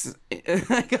specks.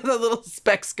 I got the little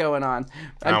specks going on.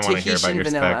 I'm I don't want to hear about Tahitian your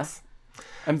vanilla. specs.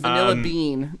 I'm vanilla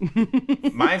bean.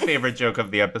 My favorite joke of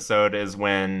the episode is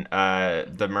when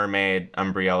the mermaid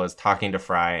Umbriel is talking to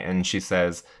Fry, and she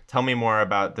says, tell me more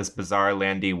about this bizarre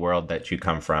landy world that you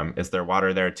come from. Is there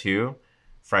water there too?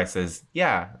 Fry says,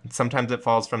 yeah, sometimes it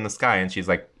falls from the sky. And she's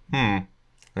like, And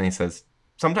he says,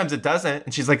 sometimes it doesn't.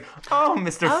 And she's like, oh,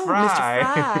 Mr. Oh, Fry.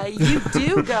 Mr. Fry, you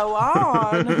do go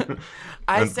on.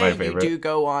 I That's my say you favorite. do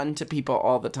go on to people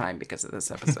all the time because of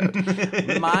this episode.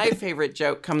 My favorite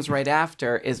joke comes right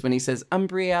after is when he says,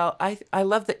 Umbriel, I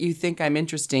love that you think I'm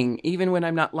interesting, even when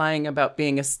I'm not lying about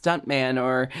being a stuntman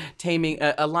or taming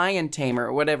a lion tamer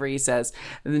or whatever he says.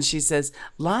 And then she says,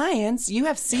 lions? You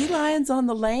have sea lions on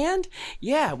the land?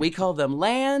 Yeah, we call them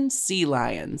land sea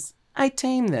lions. I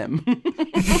tame them.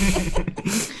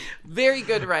 Very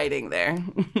good writing there.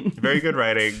 Very good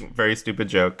writing. Very stupid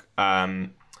joke.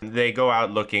 They go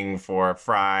out looking for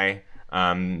Fry.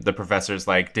 The professor's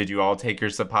like, did you all take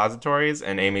your suppositories?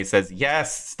 And Amy says,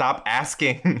 yes, stop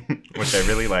asking, which I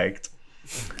really liked.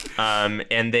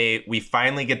 And we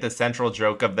finally get the central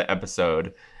joke of the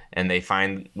episode, and they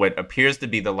find what appears to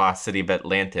be the lost city of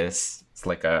Atlantis. It's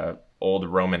like a old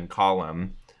Roman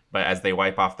column. But as they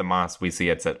wipe off the moss, we see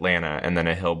it's Atlanta, and then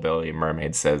a hillbilly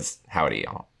mermaid says, howdy,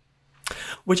 y'all.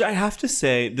 Which I have to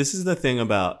say, this is the thing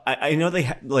about, I know they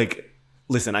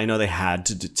listen, I know they had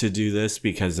to do this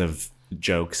because of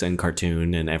jokes and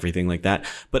cartoon and everything like that.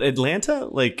 But Atlanta,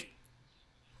 like,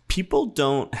 people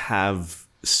don't have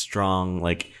strong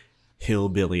like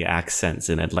hillbilly accents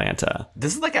in Atlanta.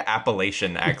 This is like an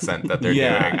Appalachian accent that they're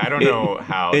Yeah, doing. I don't know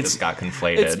how this got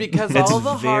conflated. It's because It's all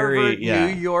the very- Harvard, yeah.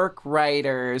 New York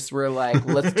writers were like,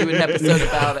 let's do an episode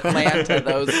about Atlanta,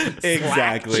 those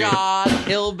Exactly. slack-jawed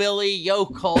hillbilly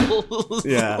yokels.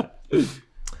 Yeah.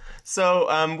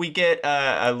 So we get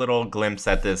a little glimpse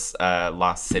at this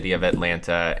lost city of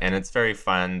Atlanta, and it's very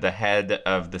fun. The head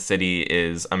of the city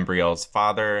is Umbriel's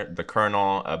father, the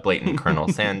Colonel, a blatant Colonel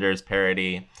Sanders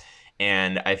parody.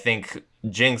 And I think,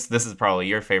 Jinx, this is probably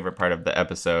your favorite part of the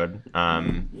episode.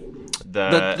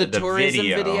 The tourism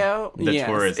video? The Yes,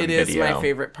 tourism it is video. my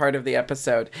favorite part of the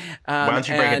episode. Why don't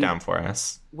you break it and- down for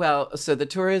us? Well, so the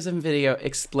tourism video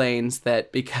explains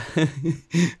that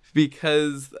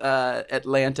because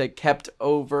Atlanta kept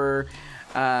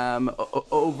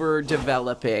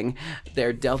overdeveloping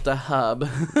their Delta hub,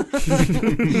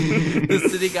 the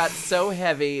city got so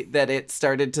heavy that it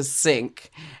started to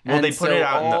sink. Well, And they put so it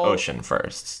out in the all- ocean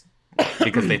first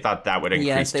because they thought that would increase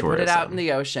Yes, they tourism. put it out in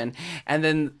the ocean, and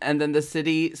then the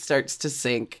city starts to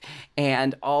sink,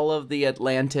 and all of the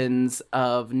Atlantans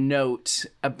of note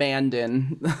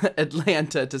abandon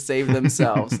Atlanta to save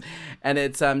themselves, and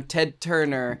it's Ted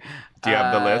Turner. Do you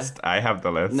have the list? I have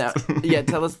the list. No, yeah,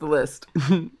 tell us the list.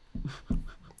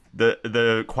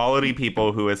 The quality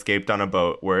people who escaped on a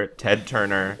boat were Ted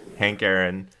Turner, Hank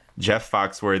Aaron, Jeff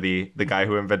Foxworthy, the guy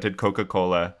who invented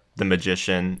Coca-Cola, the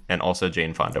magician, and also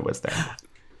Jane Fonda was there.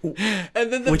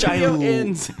 And then the Which I video l-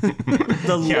 ends.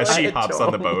 Yeah, she I hops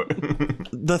on the boat.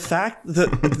 The fact that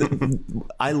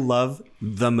I love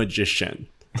the magician.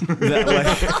 That,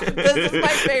 like, This is my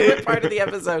favorite part of the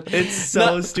episode. it's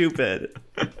so stupid.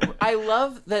 I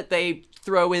love that they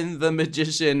throw in the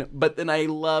magician, but then I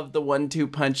love the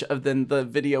 1-2 punch of then the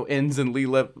video ends and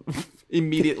Leela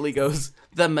immediately goes,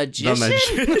 the magician? The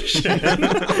magician.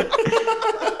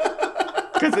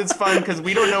 Because it's fun, because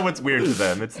we don't know what's weird to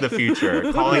them. It's the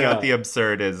future. Calling out the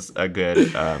absurd is a good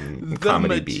The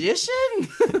comedy beat. magician?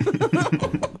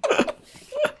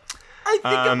 I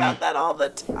think about that all the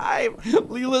time.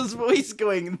 Leela's voice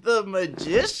going, the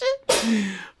magician?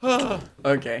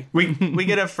 Okay. We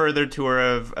get a further tour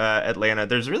of Atlanta.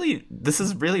 This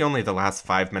is really only the last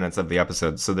 5 minutes of the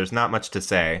episode, so there's not much to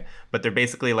say. But they're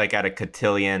basically like at a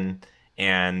cotillion,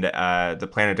 and the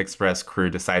Planet Express crew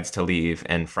decides to leave,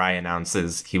 and Fry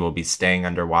announces he will be staying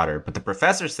underwater. But the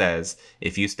professor says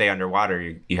if you stay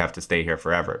underwater, you have to stay here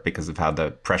forever because of how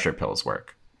the pressure pills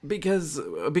work. Because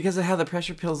of how the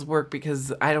pressure pills work,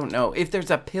 because I don't know, if there's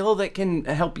a pill that can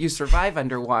help you survive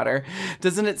underwater,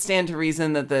 doesn't it stand to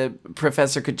reason that the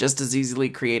professor could just as easily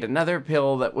create another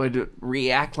pill that would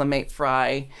reacclimate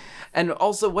Fry? And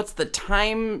also, what's the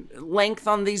time length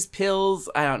on these pills?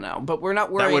 I don't know, but we're not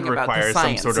That worrying would about the require some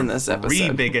science sort in of this episode.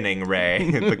 re-beginning, Ray.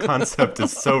 The concept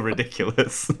is so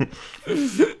ridiculous.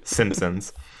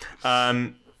 Simpsons.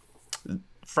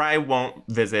 Fry won't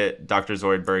visit Dr.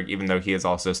 Zoidberg, even though he is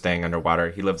also staying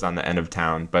underwater. He lives on the end of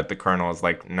town, but the Colonel is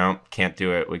like, nope, can't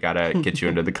do it. We gotta get you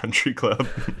into the country club.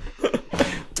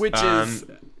 Which is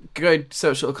good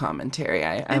social commentary.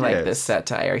 I like is. this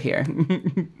satire here.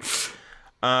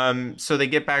 So they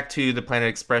get back to the Planet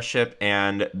Express ship,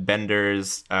 and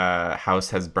Bender's house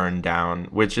has burned down,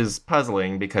 which is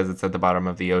puzzling because it's at the bottom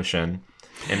of the ocean.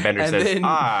 And Bender And says, then-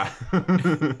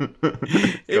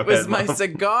 It Go was ahead, my Mom.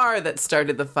 cigar that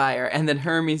started the fire. And then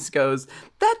Hermes goes,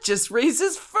 that just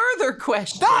raises further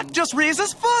questions. That just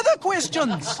raises further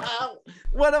questions.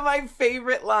 One of my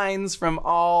favorite lines from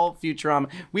all Futurama.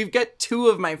 We've got two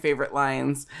of my favorite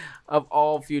lines of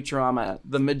all Futurama.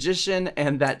 The magician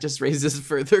and that just raises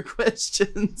further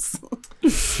questions.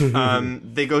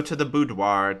 They go to the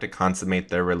boudoir to consummate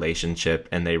their relationship,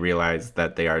 and they realize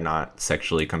that they are not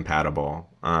sexually compatible.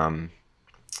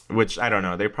 Which, I don't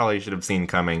know, they probably should have seen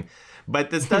coming.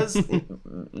 But this does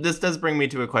bring me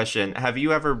to a question. Have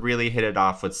you ever really hit it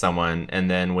off with someone, and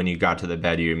then when you got to the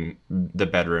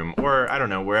bedroom, or I don't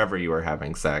know, wherever you were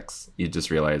having sex, you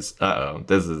just realize, uh-oh,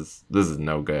 this is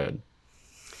no good.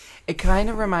 It kind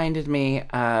of reminded me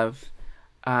of,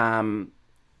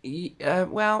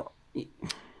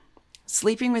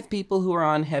 sleeping with people who are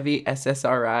on heavy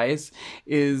SSRIs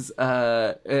is,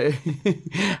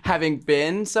 having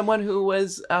been someone who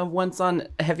was once on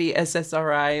heavy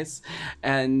SSRIs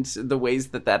and the ways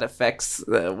that affects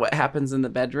what happens in the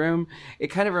bedroom. It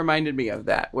kind of reminded me of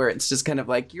that, where it's just kind of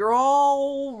like you're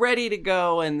all ready to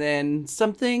go and then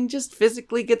something just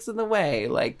physically gets in the way,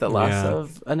 like the loss Yeah.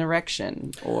 of an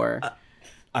erection or...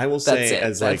 I will That's say, it.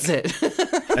 as That's like it.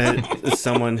 as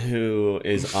someone who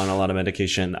is on a lot of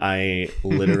medication, I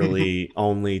literally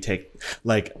only take,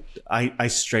 like, I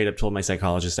straight up told my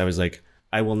psychologist, I was like,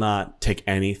 I will not take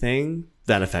anything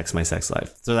that affects my sex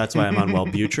life. So that's why I'm on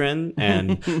Wellbutrin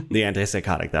and the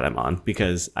antipsychotic that I'm on,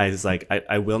 because I was like,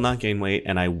 I will not gain weight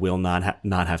and I will not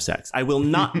not have sex. I will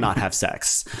not have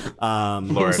sex.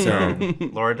 Laura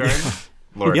Dern. Laura Dern?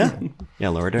 Laura Dern. Yeah,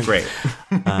 Laura Dern. Great.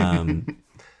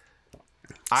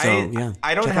 So,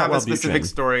 I don't check have out a specific Wellbutrin.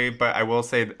 story, but I will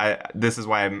say this is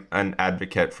why I'm an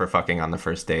advocate for fucking on the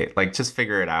first date. Like, just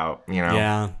figure it out, you know?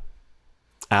 Yeah,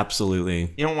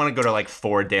 absolutely. You don't want to go to like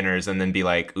 4 dinners and then be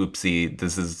like, oopsie,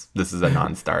 this is a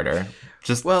non-starter.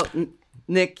 Just Well,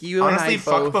 Nick, you honestly, and I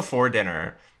fuck both... before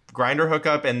dinner. Grinder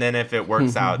hookup, and then if it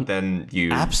works out, then you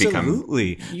become...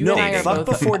 Absolutely. You No, and I are fuck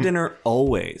both- before dinner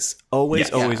always. Always,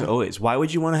 Yes. always, always. Why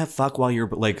would you want to have fuck while you're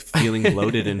like feeling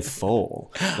bloated and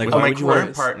full? Like, With why my would you current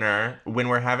want partner, when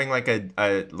we're having like a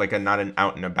not an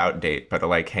out and about date, but a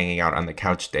like hanging out on the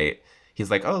couch date,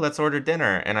 he's like, oh, let's order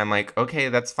dinner. And I'm like, okay,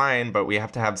 that's fine, but we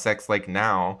have to have sex like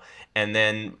now. And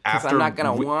then Because after... I'm not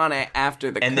going to want it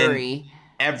after the and curry. then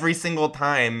every single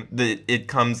time it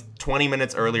comes 20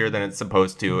 minutes earlier than it's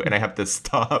supposed to, and I have to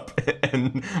stop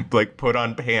and like put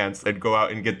on pants and go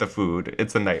out and get the food.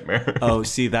 It's a nightmare. Oh,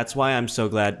 see, that's why I'm so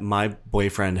glad my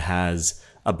boyfriend has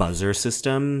a buzzer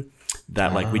system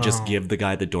that like we just give the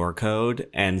guy the door code,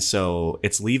 and so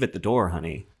it's leave at the door,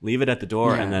 honey. Leave it at the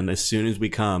door, Yeah. and then as soon as we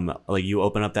come, like you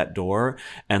open up that door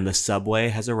and the Subway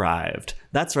has arrived.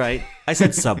 That's right. I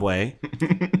said Subway.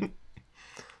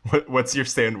 What's your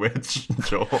sandwich,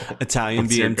 Joel? Italian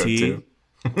What's your BMT.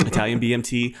 go-to? Italian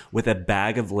BMT with a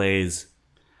bag of Lay's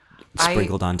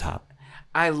sprinkled on top.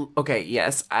 Okay,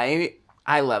 yes, I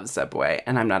love Subway,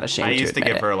 and I'm not ashamed I to used to admit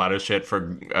give it. her a lot of shit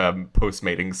for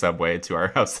Postmating Subway to our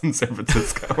house in San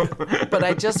Francisco. But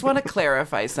I just want to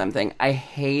clarify something. I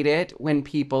hate it when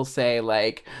people say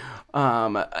like,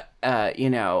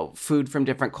 food from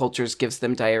different cultures gives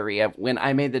them diarrhea. When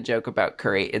I made the joke about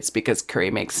curry, it's because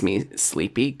curry makes me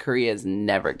sleepy. Curry has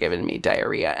never given me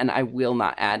diarrhea, and I will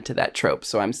not add to that trope.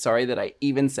 So I'm sorry that I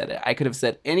even said it. I could have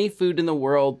said any food in the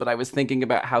world, but I was thinking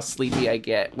about how sleepy I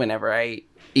get whenever I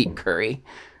eat curry.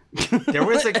 There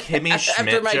was a Kimmy Schmidt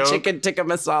After my joke. chicken tikka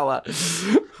masala.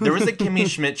 There was a Kimmy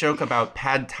Schmidt joke about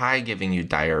pad thai giving you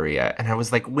diarrhea, and I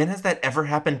was like, when has that ever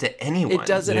happened to anyone? It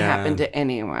doesn't Yeah. happen to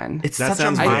anyone. It's That such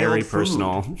sounds a mild very food.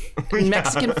 personal.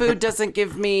 Mexican food doesn't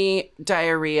give me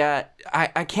diarrhea.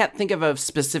 I can't think of a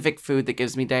specific food that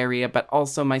gives me diarrhea, but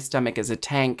also my stomach is a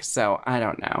tank, so I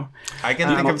don't know. I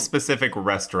can think of specific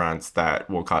restaurants that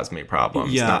will cause me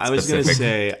problems. Yeah, not I was going to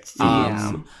specific-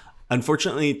 say,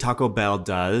 unfortunately, Taco Bell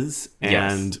does.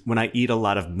 And Yes. when I eat a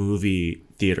lot of movie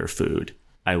theater food,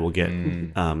 I will get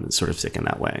sort of sick in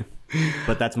that way.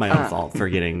 But that's my own fault for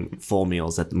getting full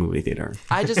meals at the movie theater.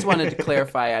 I just wanted to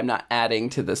clarify I'm not adding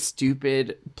to the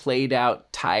stupid, played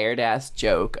out, tired ass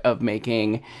joke of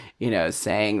making,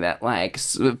 saying that like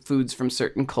foods from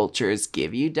certain cultures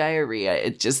give you diarrhea.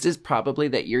 It just is probably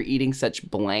that you're eating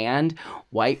such bland,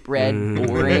 white bread,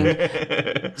 boring,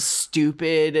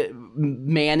 stupid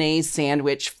mayonnaise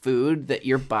sandwich food that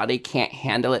your body can't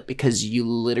handle it because you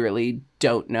literally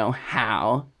don't know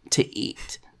how to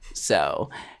eat. So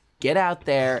get out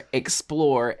there,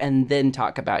 explore, and then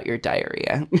talk about your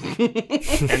diarrhea.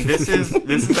 And this is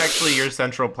actually your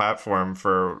central platform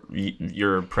for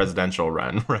your presidential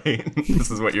run, right? This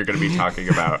is what you're going to be talking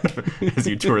about as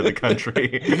you tour the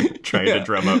country, trying to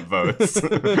drum up votes.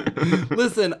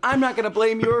 Listen, I'm not going to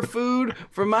blame your food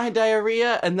for my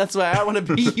diarrhea, and that's why I want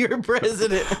to be your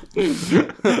president. They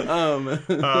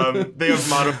have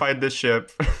modified the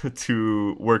ship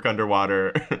to work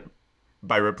underwater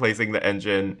by replacing the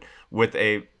engine with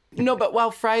a... No, but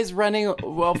while Fry's running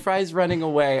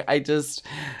away, I just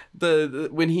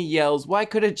when he yells, "Why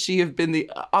couldn't she have been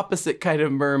the opposite kind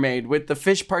of mermaid with the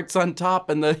fish parts on top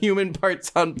and the human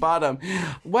parts on bottom?"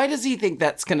 Why does he think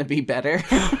that's going to be better?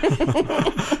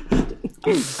 I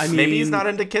mean, Maybe he's not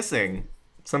into kissing.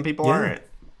 Some people aren't.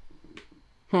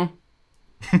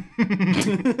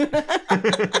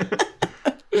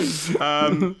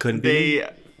 couldn't be.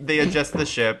 They adjust the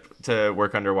ship to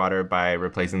work underwater by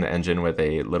replacing the engine with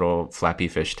a little flappy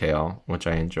fishtail, which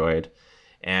I enjoyed.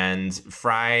 And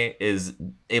Fry is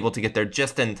able to get there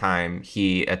just in time.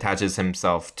 He attaches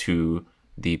himself to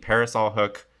the parasol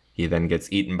hook. He then gets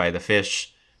eaten by the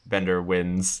fish. Bender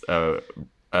wins a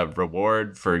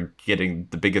reward for getting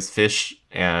the biggest fish,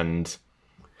 and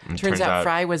it Turns out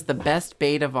Fry was the best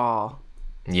bait of all.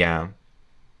 Yeah.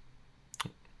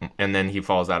 And then he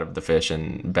falls out of the fish,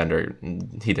 and Bender,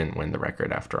 he didn't win the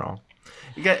record after all.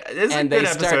 It's a good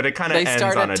episode. It kind of ends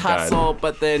start on a a tussle, dud.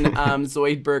 but then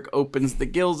Zoidberg opens the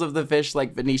gills of the fish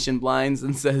like Venetian blinds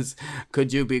and says,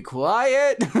 "Could you be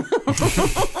quiet?"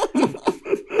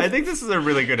 I think this is a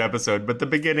really good episode, but the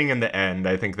beginning and the end,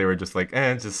 I think they were just like,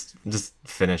 just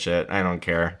finish it. I don't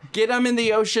care. Get them in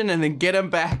the ocean and then get them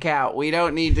back out. We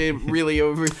don't need to really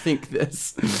overthink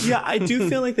this. Yeah, I do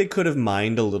feel like they could have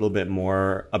mined a little bit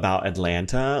more about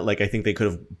Atlanta. Like, I think they could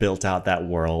have built out that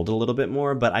world a little bit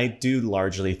more, but I do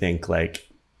largely think, like,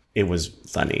 it was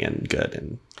funny and good,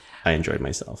 and I enjoyed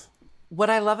myself. What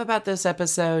I love about this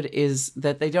episode is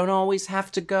that they don't always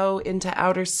have to go into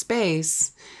outer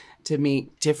space to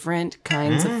meet different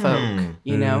kinds of folk.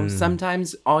 You know,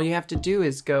 sometimes all you have to do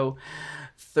is go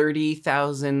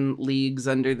 30,000 leagues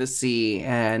under the sea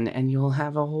and you'll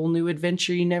have a whole new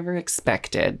adventure you never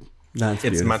expected. That's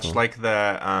It's beautiful. much like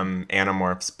the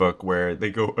Animorphs book where they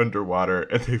go underwater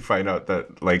and they find out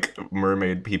that like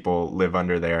mermaid people live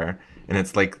under there. And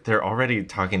it's like, they're already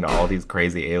talking to all these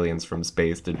crazy aliens from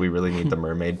space. Did we really need the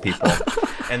mermaid people?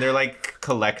 And they're like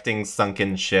collecting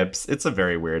sunken ships. It's a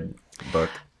very weird book.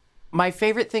 My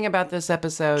favorite thing about this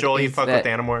episode Joel, you is fuck that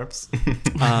with Animorphs?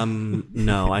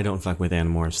 No, I don't fuck with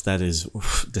Animorphs. That is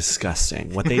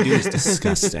disgusting. What they do is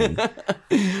disgusting.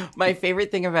 my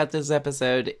favorite thing about this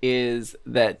episode is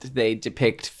that they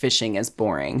depict fishing as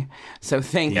boring. So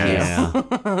thank Yeah.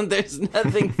 you. There's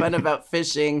nothing fun about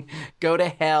fishing. Go to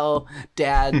hell,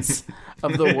 dads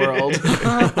of the world.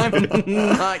 I'm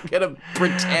not gonna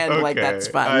pretend like that's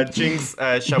fun. Jinx,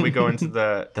 shall we go into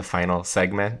the final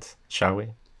segment? Shall we?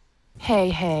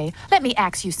 Hey, let me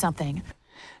ask you something.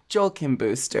 Joel Kim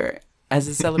Booster, as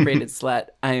a celebrated slut,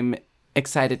 I'm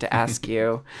excited to ask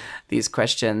you these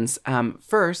questions.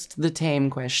 First, the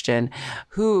tame question.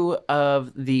 Who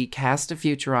of the cast of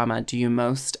Futurama do you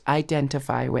most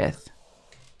identify with?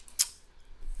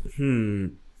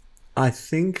 I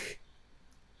think,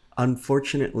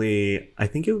 unfortunately, I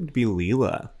think it would be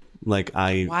Leela. Like,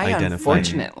 I Why identify.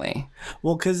 unfortunately?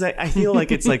 Well, because I feel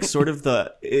like it's like sort of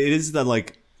it is the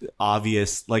like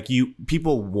obvious, like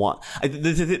people want,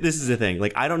 this is the thing.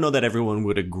 Like, I don't know that everyone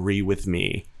would agree with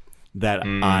me that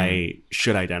I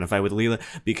should identify with Leela,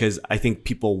 because I think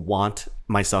people want,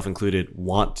 myself included,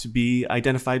 want to be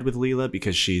identified with Leela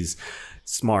because she's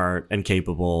smart and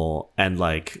capable and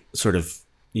like sort of,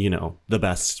 you know, the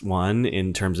best one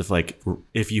in terms of like,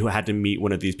 if you had to meet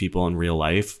one of these people in real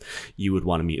life, you would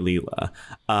want to meet Leela.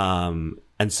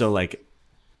 And so like,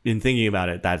 in thinking about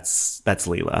it, that's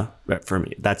Leela for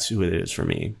me. That's who it is for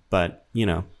me. But, you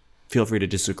know, feel free to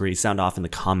disagree. Sound off in the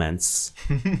comments.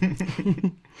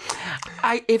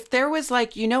 If there was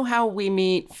like, you know how we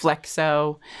meet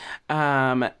Flexo,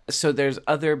 so there's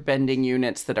other bending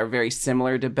units that are very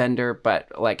similar to Bender, but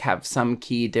like have some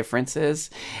key differences.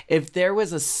 If there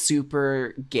was a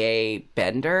super gay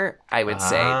Bender, I would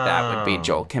say that would be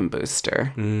Joel Kim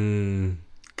Booster.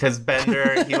 Because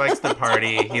Bender, he likes to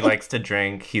party, he likes to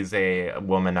drink, he's a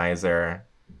womanizer.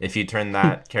 If you turn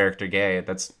that character gay,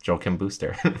 that's Joel Kim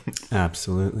Booster.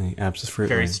 Absolutely.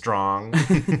 Very strong.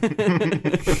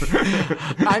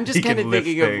 I'm just He kind of can lift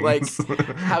thinking of like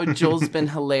things. how Joel's been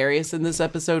hilarious in this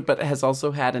episode, but has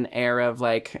also had an air of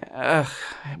like, ugh,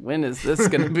 when is this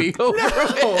going to be over?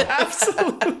 with?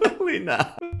 Absolutely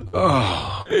not.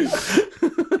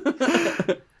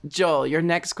 Joel, your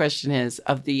next question is,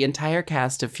 of the entire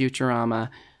cast of Futurama,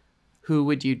 who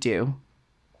would you do?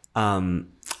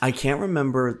 I can't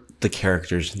remember the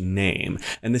character's name,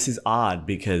 and this is odd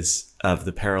because of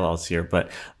the parallels here, but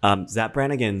Zap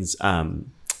Brannigan's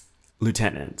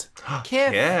lieutenant.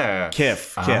 Kif. Yeah.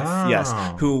 Kif, yes.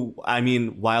 Who, I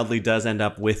mean, wildly does end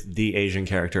up with the Asian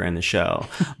character in the show.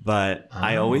 But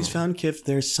I always found Kif,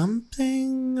 there's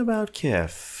something about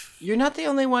Kif. You're not the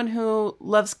only one who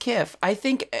loves Kif. I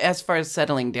think as far as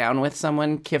settling down with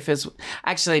someone, Kif is...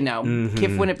 Actually, no.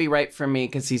 Kif wouldn't be right for me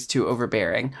because he's too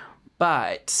overbearing.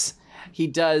 But he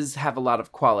does have a lot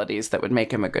of qualities that would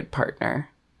make him a good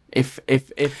partner. If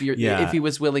he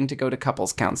was willing to go to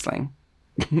couples counseling.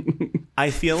 I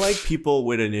feel like people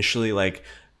would initially like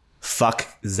fuck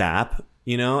Zap,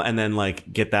 you know, and then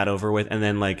like get that over with, and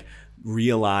then like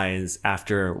realize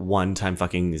after one time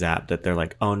fucking Zap that they're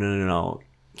like, oh no,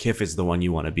 Kif is the one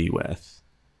you want to be with.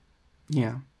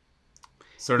 Yeah.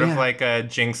 Sort of like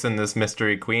Jinx and this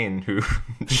mystery queen who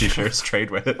she shares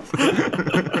trade with.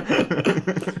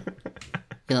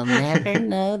 You'll never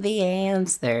know the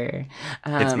answer.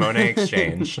 It's Monet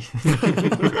Exchange.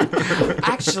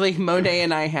 Actually, Monet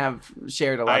and I have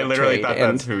shared a lot I of literally trade, thought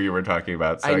and that's who you were talking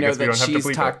about, so I I know guess we that don't have to she's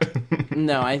bleep talked. it.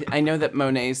 No, I know that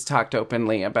Monet's talked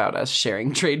openly about us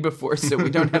sharing trade before, so we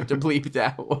don't have to bleep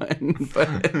that one.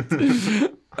 But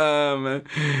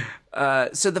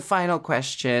so the final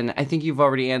question, I think you've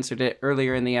already answered it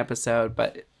earlier in the episode,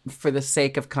 but for the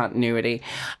sake of continuity,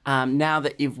 now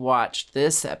that you've watched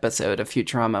this episode of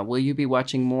Futurama, will you be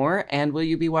watching more? And will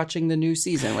you be watching the new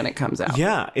season when it comes out?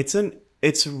 Yeah,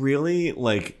 it's really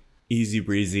like easy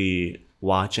breezy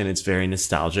watch, and it's very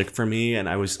nostalgic for me. And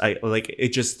I like it.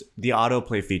 Just the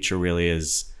autoplay feature really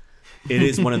is. It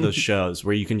is one of those shows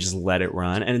where you can just let it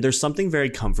run, and there's something very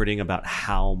comforting about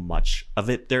how much of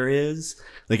it there is.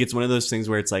 Like it's one of those things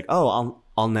where it's like, oh,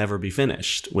 I'll never be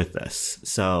finished with this.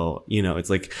 So it's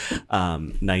like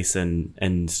nice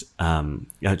and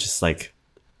just like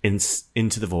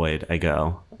into the void I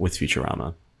go with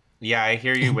Futurama. Yeah, I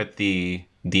hear you with the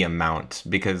amount,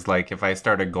 because like if I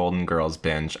start a Golden Girls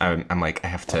binge, I'm like I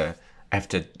have to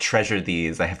treasure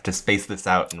these. I have to space this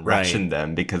out and ration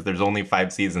them, because there's only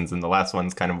 5 seasons and the last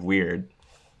one's kind of weird.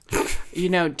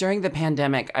 During the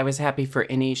pandemic, I was happy for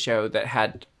any show that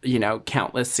had,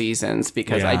 countless seasons,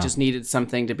 because I just needed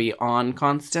something to be on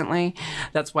constantly.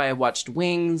 That's why I watched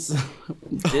Wings.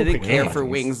 Didn't care for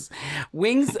Wings.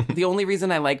 Wings, the only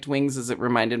reason I liked Wings is it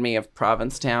reminded me of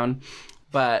Provincetown.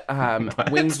 But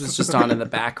Wings was just on in the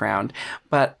background.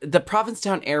 But the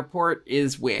Provincetown airport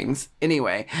is Wings.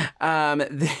 Anyway, then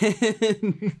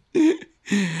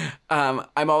I'm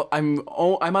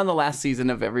on the last season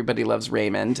of Everybody Loves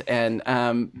Raymond, and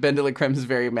Ben de la Creme is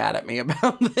very mad at me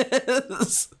about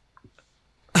this.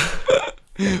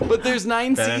 But there's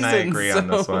 9 Ben seasons. and I agree on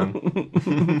this one.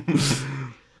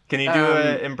 Can you do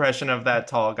an impression of that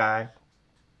tall guy?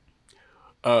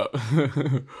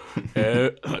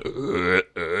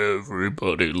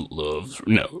 Everybody loves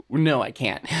no I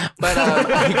can't, but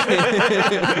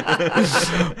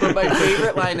but my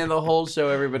favorite line in the whole show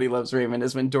Everybody Loves Raymond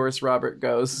is when Doris Roberts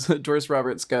goes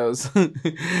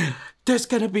there's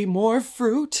gonna be more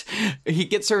fruit. He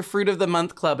gets her fruit of the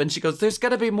month club and she goes, there's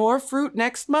gonna be more fruit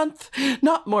next month,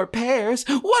 not more pears.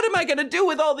 What am I gonna do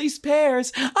with all these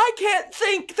pears? I can't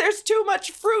think, there's too much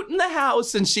fruit in the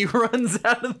house. And she runs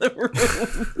out of the room.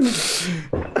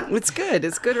 It's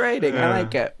good writing. I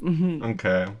like it. Mm-hmm.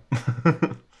 Okay.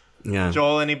 Yeah.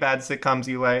 Joel, any bad sitcoms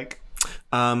you like?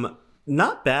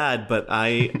 Not bad, but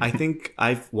I think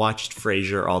I've watched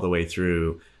Frasier all the way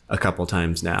through a couple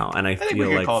times now, and I think feel we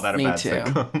could like call that a Me bad too.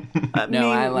 sitcom.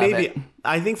 I love it.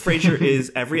 I think Frasier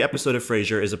is every episode of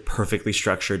Frasier is a perfectly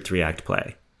structured 3-act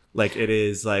play. Like it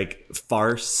is like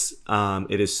farce.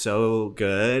 It is so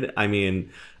good. I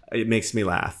mean, it makes me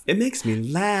laugh.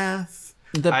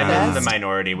 I'm in the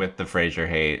minority with the Frasier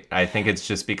hate. I think it's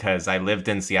just because I lived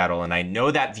in Seattle and I know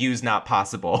that view's not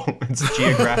possible. It's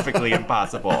geographically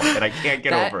impossible, and I can't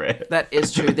get over it. That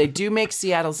is true. They do make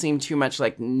Seattle seem too much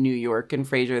like New York and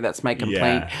Frasier. That's my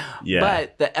complaint. Yeah.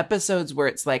 But the episodes where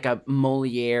it's like a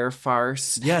Moliere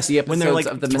farce, yes, the episodes when they're like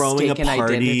of the throwing a mistaken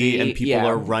party identity, and people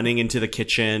are running into the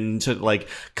kitchen to like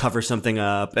cover something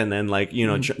up, and then like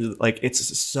like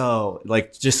it's so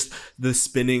like just the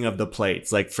spinning of the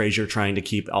plates, like Frasier trying to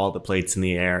keep all the plates in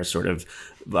the air, sort of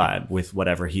with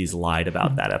whatever he's lied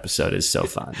about that episode is so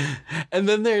fun. And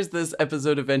then there's this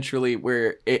episode eventually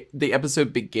where the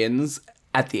episode begins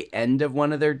at the end of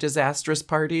one of their disastrous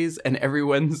parties, and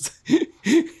everyone's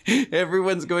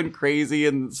going crazy,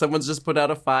 and someone's just put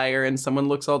out a fire, and someone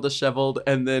looks all disheveled,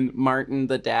 and then Martin,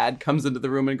 the dad, comes into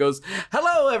the room and goes,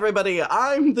 "Hello, everybody,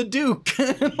 I'm the Duke."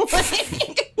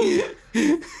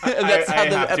 And that's how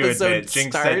the episode starts.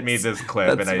 Jinx sent me this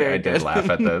clip, and I did laugh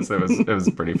at this. It was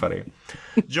pretty funny.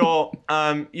 Joel,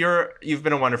 you've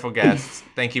been a wonderful guest.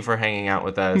 Thank you for hanging out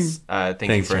with us. Thank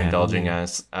you for indulging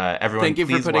us. Everyone, thank you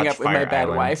for putting up with my bad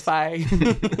Wi-Fi.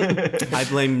 I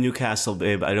blame Newcastle,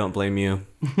 babe. I don't blame you.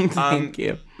 Thank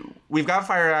you. We've got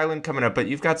Fire Island coming up, but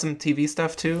you've got some TV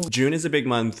stuff too? June is a big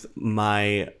month.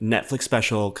 My Netflix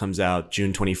special comes out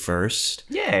June 21st.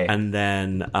 Yay. And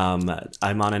then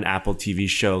I'm on an Apple TV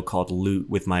show called Loot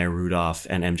with Maya Rudolph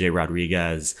and MJ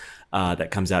Rodriguez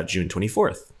that comes out June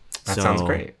 24th. That sounds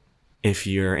great. If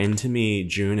you're into me,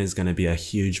 June is going to be a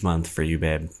huge month for you,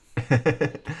 babe. All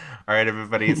right,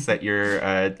 everybody, set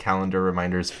your calendar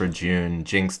reminders for June.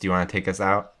 Jinx, do you want to take us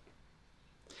out?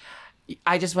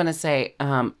 I just want to say,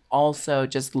 also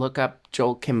just look up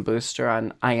Joel Kim Booster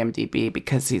on IMDb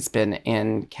because he's been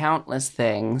in countless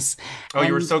things. Oh,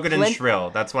 you were so good in Shrill.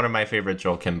 That's one of my favorite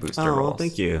Joel Kim Booster roles. Oh,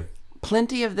 thank you.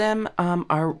 Plenty of them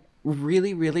are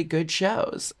really, really good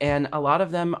shows, and a lot of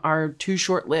them are too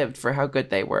short-lived for how good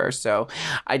they were. So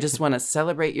I just want to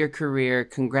celebrate your career,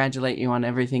 congratulate you on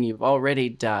everything you've already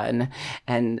done,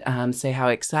 and say how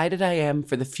excited I am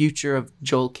for the future of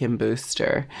Joel Kim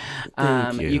Booster.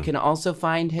 Thank you. You can also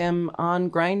find him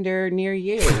on Grindr near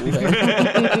you.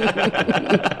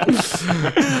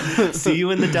 See you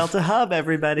in the Delta Hub,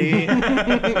 everybody.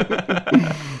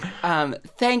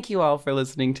 Thank you all for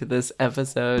listening to this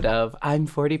episode of I'm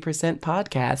 40%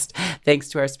 Podcast. Thanks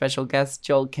to our special guest,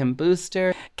 Joel Kim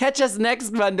Booster. Catch us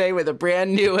next Monday with a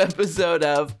brand new episode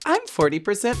of I'm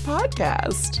 40%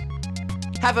 Podcast.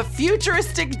 Have a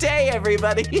futuristic day,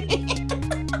 everybody.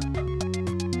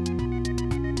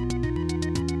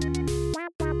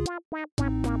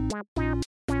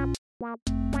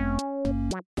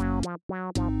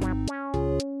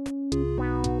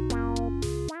 Wow.